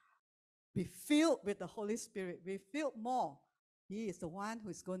 right, be filled with the Holy Spirit. Be filled more. He is the one who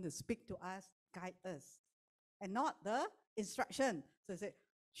is going to speak to us, guide us, and not the instruction. So say,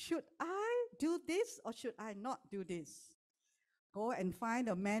 should I do this or should I not do this? Go and find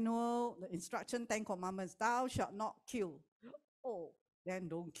the manual, the instruction, 10 commandments. Thou shalt not kill. Oh, then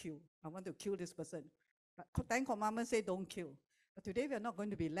don't kill. I want to kill this person. But 10 commandments say don't kill. But today we are not going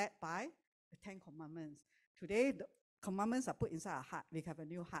to be led by the 10 commandments. Today the commandments are put inside our heart. We have a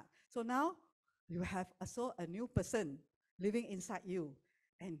new heart. So now you have also a new person living inside you.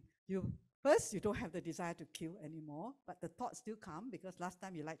 And you first, you don't have the desire to kill anymore, but the thoughts still come because last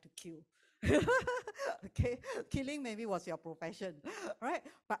time you like to kill. Okay, killing maybe was your profession, right?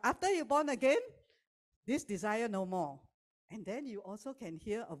 But after you're born again, this desire no more. And then you also can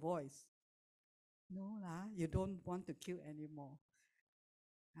hear a voice. No lah, you don't want to kill anymore.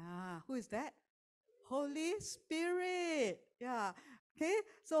 Who is that? Holy Spirit. Yeah. Okay,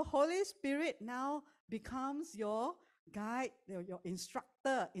 so Holy Spirit now becomes your guide, your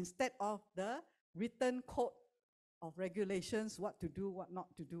instructor, instead of the written code of regulations, what to do, what not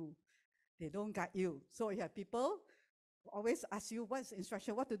to do. They don't guide you. So you have people always ask you what's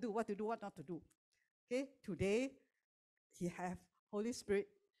instruction, what to do, what not to do. Okay, today he have Holy Spirit,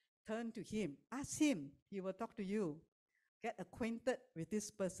 turn to him, ask him, he will talk to you. Get acquainted with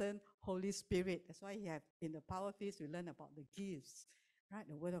this person, Holy Spirit. That's why he have in the Power Feast we learn about the gifts, right?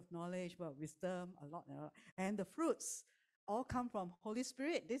 The word of knowledge, word of wisdom, a lot. And the fruits all come from Holy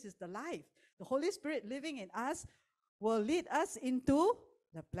Spirit. This is the life. The Holy Spirit living in us will lead us into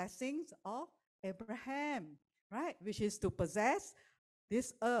the blessings of Abraham, right? Which is to possess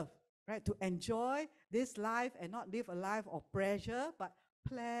this earth, right? To enjoy this life and not live a life of pressure, but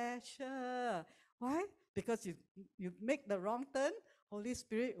pleasure. Why? Because you make the wrong turn, Holy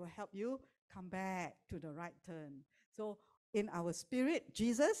Spirit will help you come back to the right turn. So in our spirit,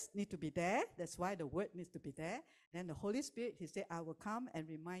 Jesus needs to be there. That's why the word needs to be there. Then the Holy Spirit, he said, I will come and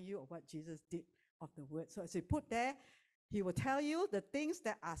remind you of what Jesus did of the word. So as you put there, he will tell you the things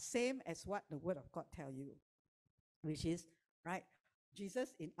that are same as what the word of God tell you, which is, right,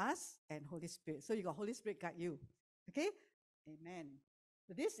 Jesus in us and Holy Spirit. So you got Holy Spirit guide you. Okay? Amen.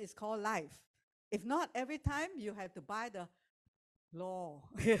 So this is called life. If not, every time you have to buy the law.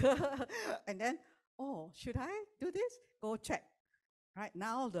 And then, should I do this? Go check. Right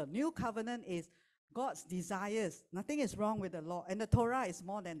now, the new covenant is God's desires. Nothing is wrong with the law. And the Torah is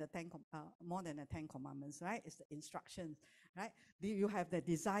more than the 10 commandments, right? It's the instructions, right? You have the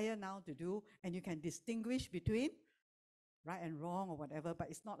desire now to do, and you can distinguish between right and wrong or whatever, but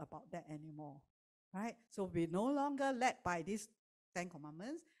it's not about that anymore, right? So we're no longer led by these 10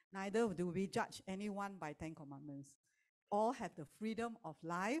 commandments, neither do we judge anyone by 10 commandments. All have the freedom of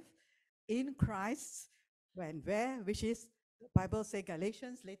life in Christ, which is, the Bible says,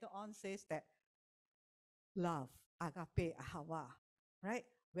 Galatians later on says that love, agape, ahava, right?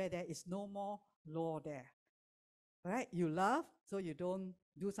 Where there is no more law there, right? You love, so you don't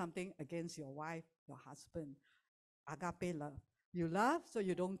do something against your wife, your husband. Agape love. You love, so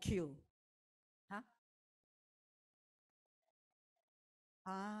you don't kill. Huh?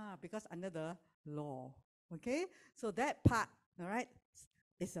 Because under the law. Okay? So that part, all right,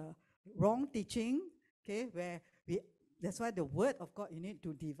 is a wrong teaching, okay, where that's why the word of God, you need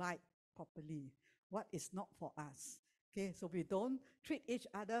to divide properly what is not for us. Okay, so we don't treat each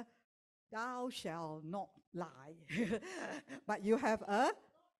other, thou shalt not lie. But you have a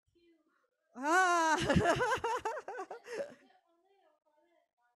ah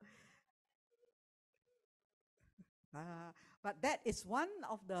but that is one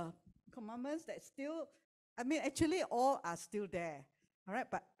of the commandments that still, actually all are still there. All right,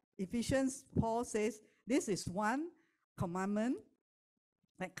 but Ephesians, Paul says, this is one commandment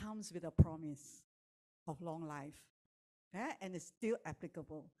that comes with a promise of long life. Yeah, and it's still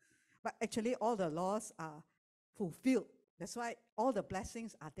applicable. But actually all the laws are fulfilled. That's why all the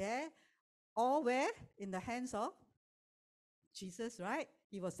blessings are there. all were in the hands of Jesus, right?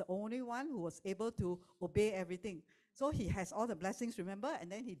 He was the only one who was able to obey everything. So he has all the blessings, remember?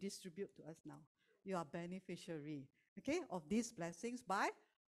 And then he distributes to us now. You are beneficiary, okay, of these blessings by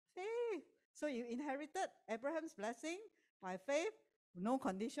faith. So you inherited Abraham's blessing by faith, no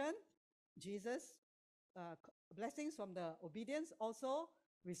condition. Jesus' blessings from the obedience also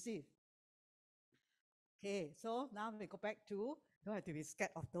received. Okay, so now we go back to, don't have to be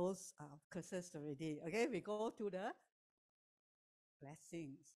scared of those curses already. Okay, we go to the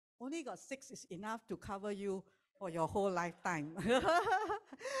blessings. Only got 6 is enough to cover you for your whole lifetime.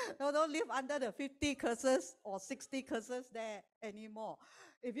 No, don't live under the 50 curses or 60 curses there anymore.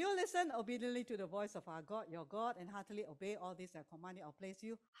 If you listen obediently to the voice of our God, your God, and heartily obey all these that command, I'll place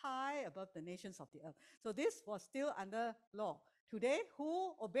you high above the nations of the earth. So this was still under law. Today,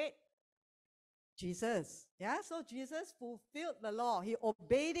 who obeyed? Jesus. Yeah, so Jesus fulfilled the law. He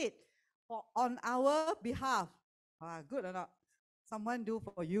obeyed it on our behalf. Good or not? Someone do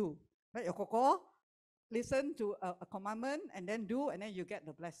for you. Right, your koko, listen to a commandment and then do, and then you get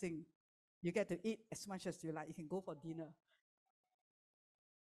the blessing. You get to eat as much as you like. You can go for dinner.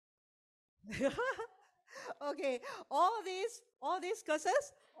 Okay, all these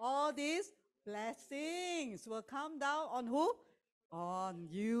curses, all these blessings will come down on who? On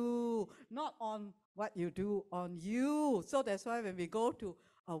you, not on what you do, on you. So that's why when we go to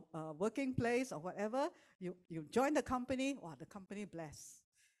a working place or whatever, you join the company, wow, the company bless.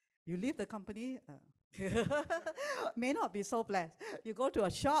 You leave the company, may not be so blessed. You go to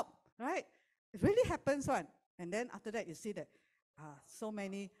a shop, right? It really happens one. And then after that, you see that so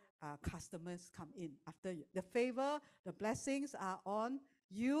many customers come in after you. The favor, the blessings are on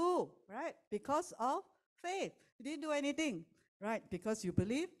you, right? Because of faith. You didn't do anything, right? Because you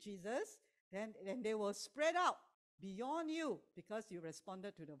believe Jesus, then they will spread out beyond you because you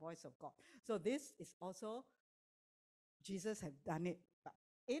responded to the voice of God. So this is also, Jesus have done it. But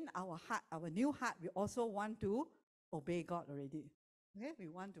in our heart, our new heart, we also want to obey God already. Okay, we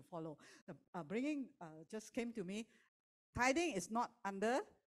want to follow. The bringing just came to me. Tithing is not under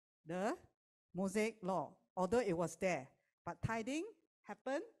the Mosaic law, although it was there. But tithing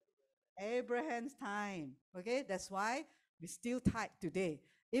happened Abraham's time. Okay, that's why we still tithe today.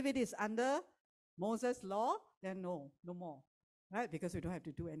 If it is under Moses' law, then no more. Right? Because we don't have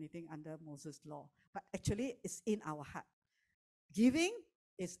to do anything under Moses' law. But actually, it's in our heart. Giving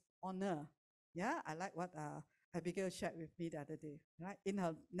is honor. Yeah, I like what Abigail shared with me the other day. Right? In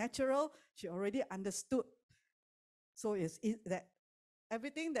her natural, she already understood. So it's that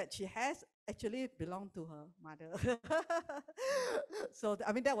everything that she has actually belonged to her mother. So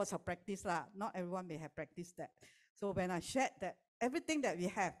I mean that was her practice lah. Not everyone may have practiced that. So when I shared that everything that we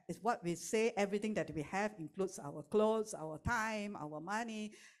have is what we say, everything that we have includes our clothes, our time, our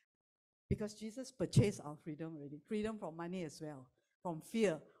money, because Jesus purchased our freedom already. Freedom from money as well, from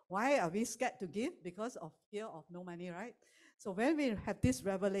fear. Why are we scared to give? Because of fear of no money, right? So when we have this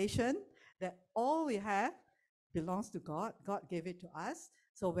revelation that all we have belongs to God, God gave it to us.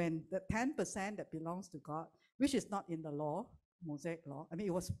 So when the 10% that belongs to God, which is not in the law, Mosaic law, I mean,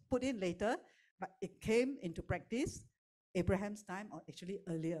 it was put in later, but it came into practice Abraham's time, or actually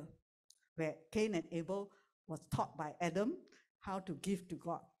earlier, where Cain and Abel was taught by Adam how to give to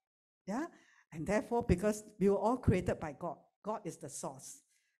God. Yeah, and therefore, because we were all created by God, God is the source.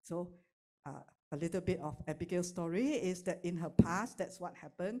 So a little bit of Abigail's story is that in her past, that's what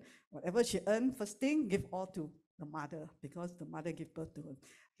happened. Whatever she earned, first thing, give all to the mother, because the mother gave birth to her.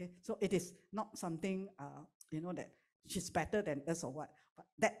 Okay, so it is not something that she's better than us or what. But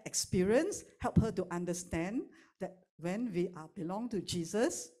that experience helped her to understand that when we belong to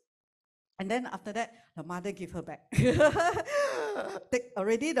Jesus, and then after that, the mother gave her back. Take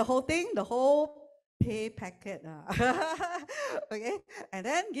already the whole thing, the whole pay packet. Okay, and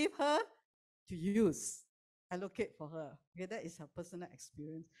then give her to use, allocate for her. Okay, that is her personal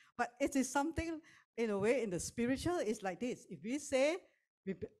experience. But it is something, in a way, in the spiritual, it's like this. If we say,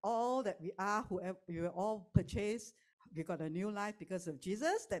 all that we are, whoever we were all purchased, we got a new life because of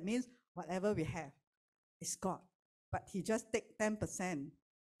Jesus, that means whatever we have is God. But he just take 10%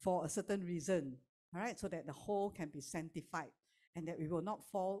 for a certain reason, all right, so that the whole can be sanctified and that we will not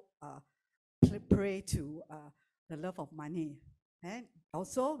fall prey to the love of money. And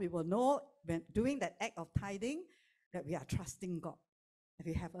also, we will know when doing that act of tithing that we are trusting God, that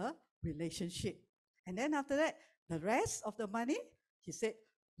we have a relationship. And then after that, the rest of the money, he said,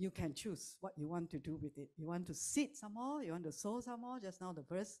 you can choose what you want to do with it. You want to seed some more, you want to sow some more. Just now the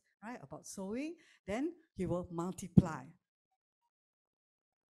verse, right, about sowing, then he will multiply.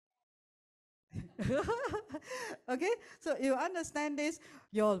 Okay, so you understand this,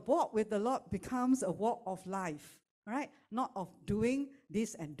 your walk with the Lord becomes a walk of life, right? Not of doing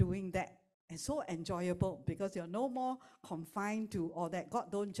this and doing that. And so enjoyable because you're no more confined to all that.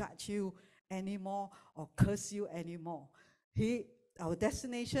 God don't judge you anymore or curse you anymore. Our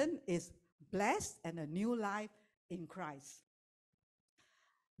destination is blessed and a new life in Christ.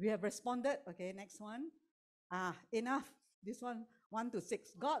 We have responded. Okay, next one. Enough. This one, 1 to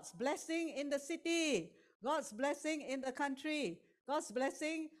 6. God's blessing in the city. God's blessing in the country. God's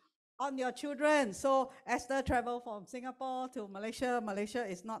blessing on your children. So Esther traveled from Singapore to Malaysia. Malaysia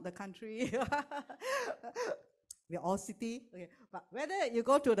is not the country. We're all city. Okay. But whether you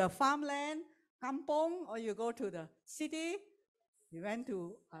go to the farmland, kampong, or you go to the city, we went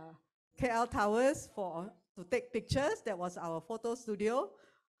to KL Towers to take pictures. That was our photo studio.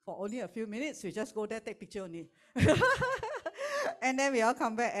 For only a few minutes, we just go there, take picture only. And then we all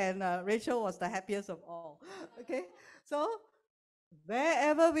come back, and Rachel was the happiest of all. Okay, so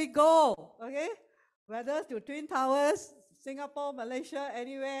wherever we go, okay, whether to Twin Towers, Singapore, Malaysia,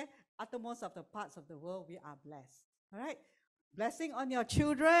 anywhere, uttermost of the parts of the world, we are blessed. All right, blessing on your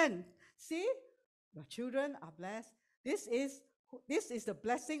children. See, your children are blessed. This is the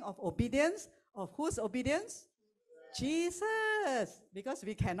blessing of obedience. Of whose obedience? Jesus, because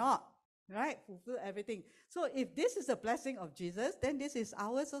we cannot, right, fulfill everything. So if this is a blessing of Jesus, then this is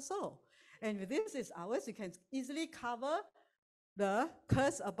ours also. And if this is ours, you can easily cover the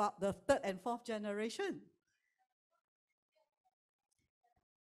curse about the third and fourth generation.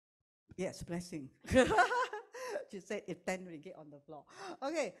 Yes, blessing. She said if 10 we get on the floor.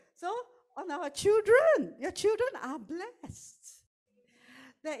 Okay, so on our children, your children are blessed.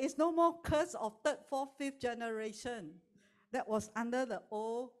 There is no more curse of third, fourth, fifth generation that was under the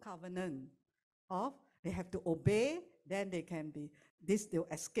old covenant of they have to obey, then they can be this, they'll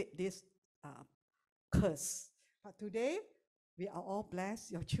escape this curse. But today, we are all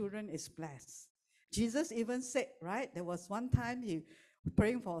blessed. Your children is blessed. Jesus even said, right? There was one time he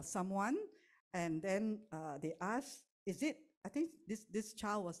praying for someone, and then they asked, "Is it?" I think this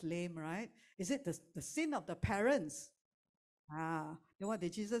child was lame, right? Is it the sin of the parents? Then what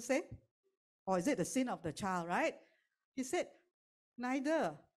did Jesus say? Or is it the sin of the child, right? He said,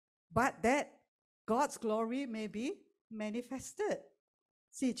 neither, but that God's glory may be manifested.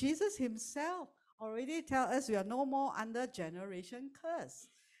 See, Jesus himself already tell us we are no more under generation curse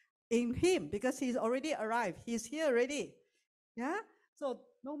in him because he's already arrived. He's here already. Yeah? So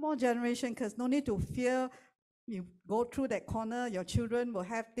no more generation curse. No need to fear. You go through that corner, your children will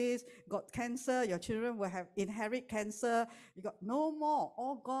have this, got cancer, your children will have inherit cancer. You got no more,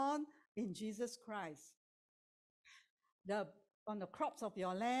 all gone in Jesus Christ. On the crops of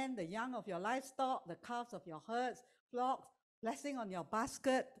your land, the young of your livestock, the calves of your herds, flocks, blessing on your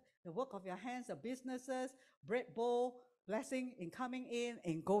basket, the work of your hands, the businesses, bread bowl, blessing in coming in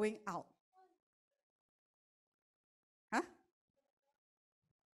and going out. Huh?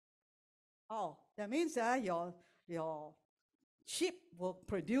 Oh, that means your sheep will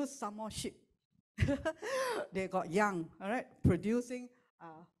produce some more sheep. They got young, all right, producing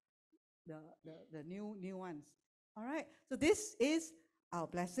the new ones. All right, so this is our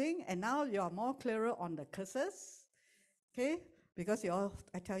blessing, and now you are more clearer on the curses, okay? Because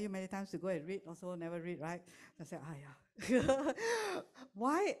I tell you many times to go and read, also never read, right? I say, yeah.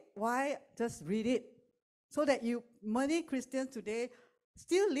 Why just read it? So that many Christians today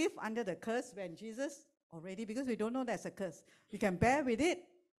still live under the curse when Jesus already, because we don't know that's a curse. You can bear with it,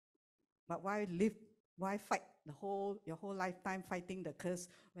 but why fight your whole lifetime fighting the curse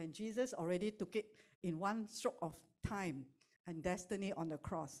when Jesus already took it in one stroke of time and destiny on the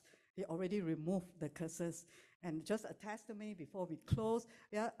cross? He already removed the curses. And just a testimony before we close.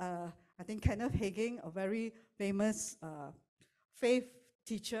 I think Kenneth Hagin, a very famous faith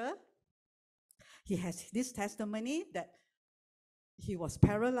teacher, he has this testimony that he was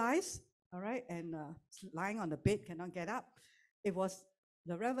paralyzed, all right, and lying on the bed, cannot get up. It was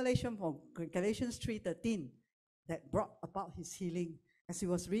the revelation from Galatians 3:13 that brought about his healing. As he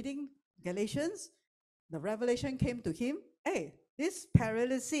was reading Galatians, the revelation came to him, hey, this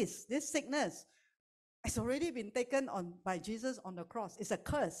paralysis, this sickness has already been taken on by Jesus on the cross. It's a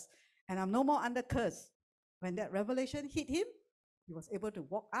curse, and I'm no more under curse. When that revelation hit him, he was able to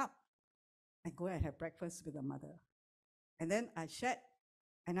walk up and go and have breakfast with the mother. And then I shared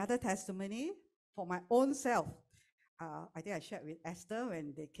another testimony for my own self. I think I shared with Esther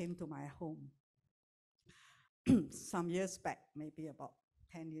when they came to my home some years back, maybe about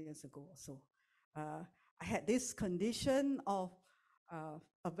 10 years ago or so. I had this condition of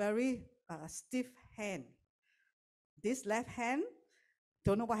a very stiff hand. This left hand,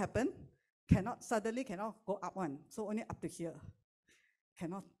 don't know what happened, suddenly cannot go up one. So only up to here.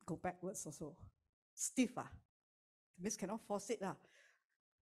 Cannot go backwards also. Stiff. Means cannot force it.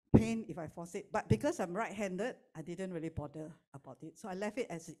 Pain if I force it. But because I'm right-handed, I didn't really bother about it. So I left it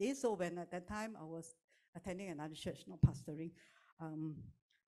as it is. So when at that time I was attending another church, not pastoring,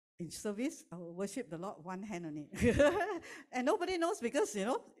 in service, I will worship the Lord one hand only. And nobody knows because,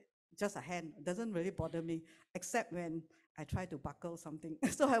 just a hand. It doesn't really bother me, except when I try to buckle something.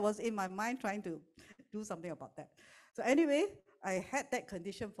 So I was in my mind trying to do something about that. So anyway, I had that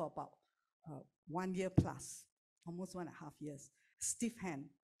condition for about 1 year plus, almost 1.5 years, stiff hand.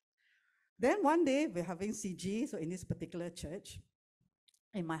 Then one day we're having CG, so in this particular church,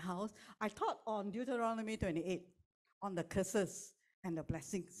 in my house, I taught on Deuteronomy 28, on the curses and the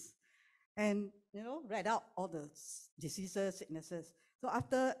blessings. And, read out all the diseases, sicknesses. So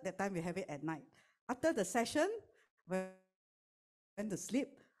after that time, we have it at night. After the session, when I went to sleep,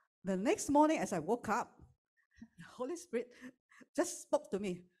 the next morning as I woke up, the Holy Spirit just spoke to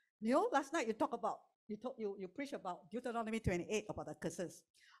me. Last night you preached about Deuteronomy 28, about the curses.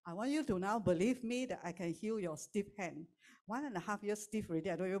 I want you to now believe me that I can heal your stiff hand. 1.5 years stiff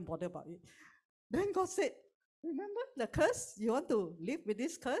already, I don't even bother about it. Then God said, remember the curse? You want to live with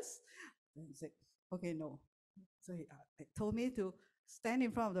this curse? And he said, okay, no. So he told me to stand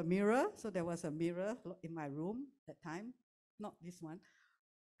in front of the mirror. So there was a mirror in my room that time, not this one.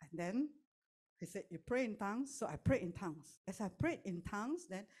 And then he said, you pray in tongues. So I prayed in tongues. As I prayed in tongues,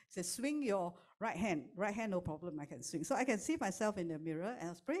 then he said, swing your right hand. Right hand, no problem, I can swing. So I can see myself in the mirror. And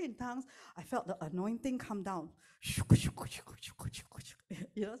I was praying in tongues. I felt the anointing come down. Something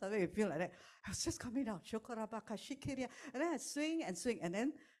you feel like that. I was just coming down. And then I swing and swing. And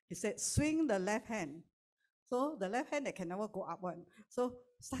then he said, swing the left hand. So the left hand, that can never go up one. So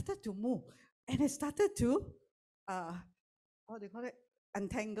started to move. And it started to, what do you call it?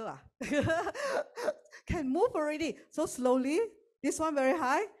 Untangle. Can move already. So slowly, this one very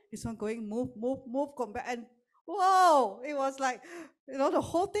high, this one going move, come back. And whoa, it was like, the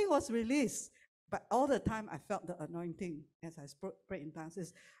whole thing was released. But all the time I felt the anointing as I prayed in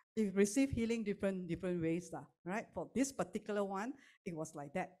tongues. You receive healing different ways, right? For this particular one, it was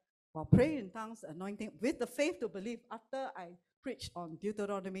like that. While praying in tongues, anointing, with the faith to believe, after I preached on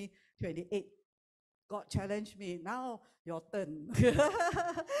Deuteronomy 28, God challenged me, now your turn.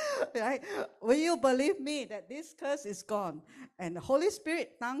 Right? Will you believe me that this curse is gone? And the Holy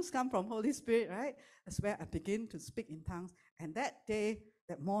Spirit, tongues come from Holy Spirit, right? That's where I begin to speak in tongues. And that day,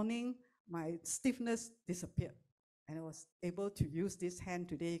 that morning, my stiffness disappeared. And I was able to use this hand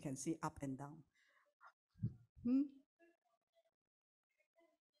today. You can see up and down.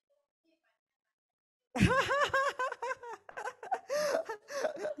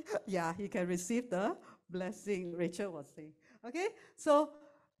 Yeah, you can receive the blessing, Rachel was saying. Okay, so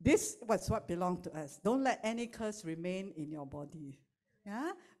this was what belonged to us. Don't let any curse remain in your body.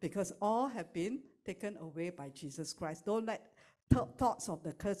 Yeah, because all have been taken away by Jesus Christ. Don't let thoughts of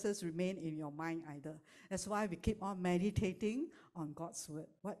the curses remain in your mind either. That's why we keep on meditating on God's word,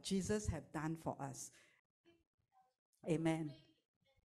 what Jesus have done for us. Amen.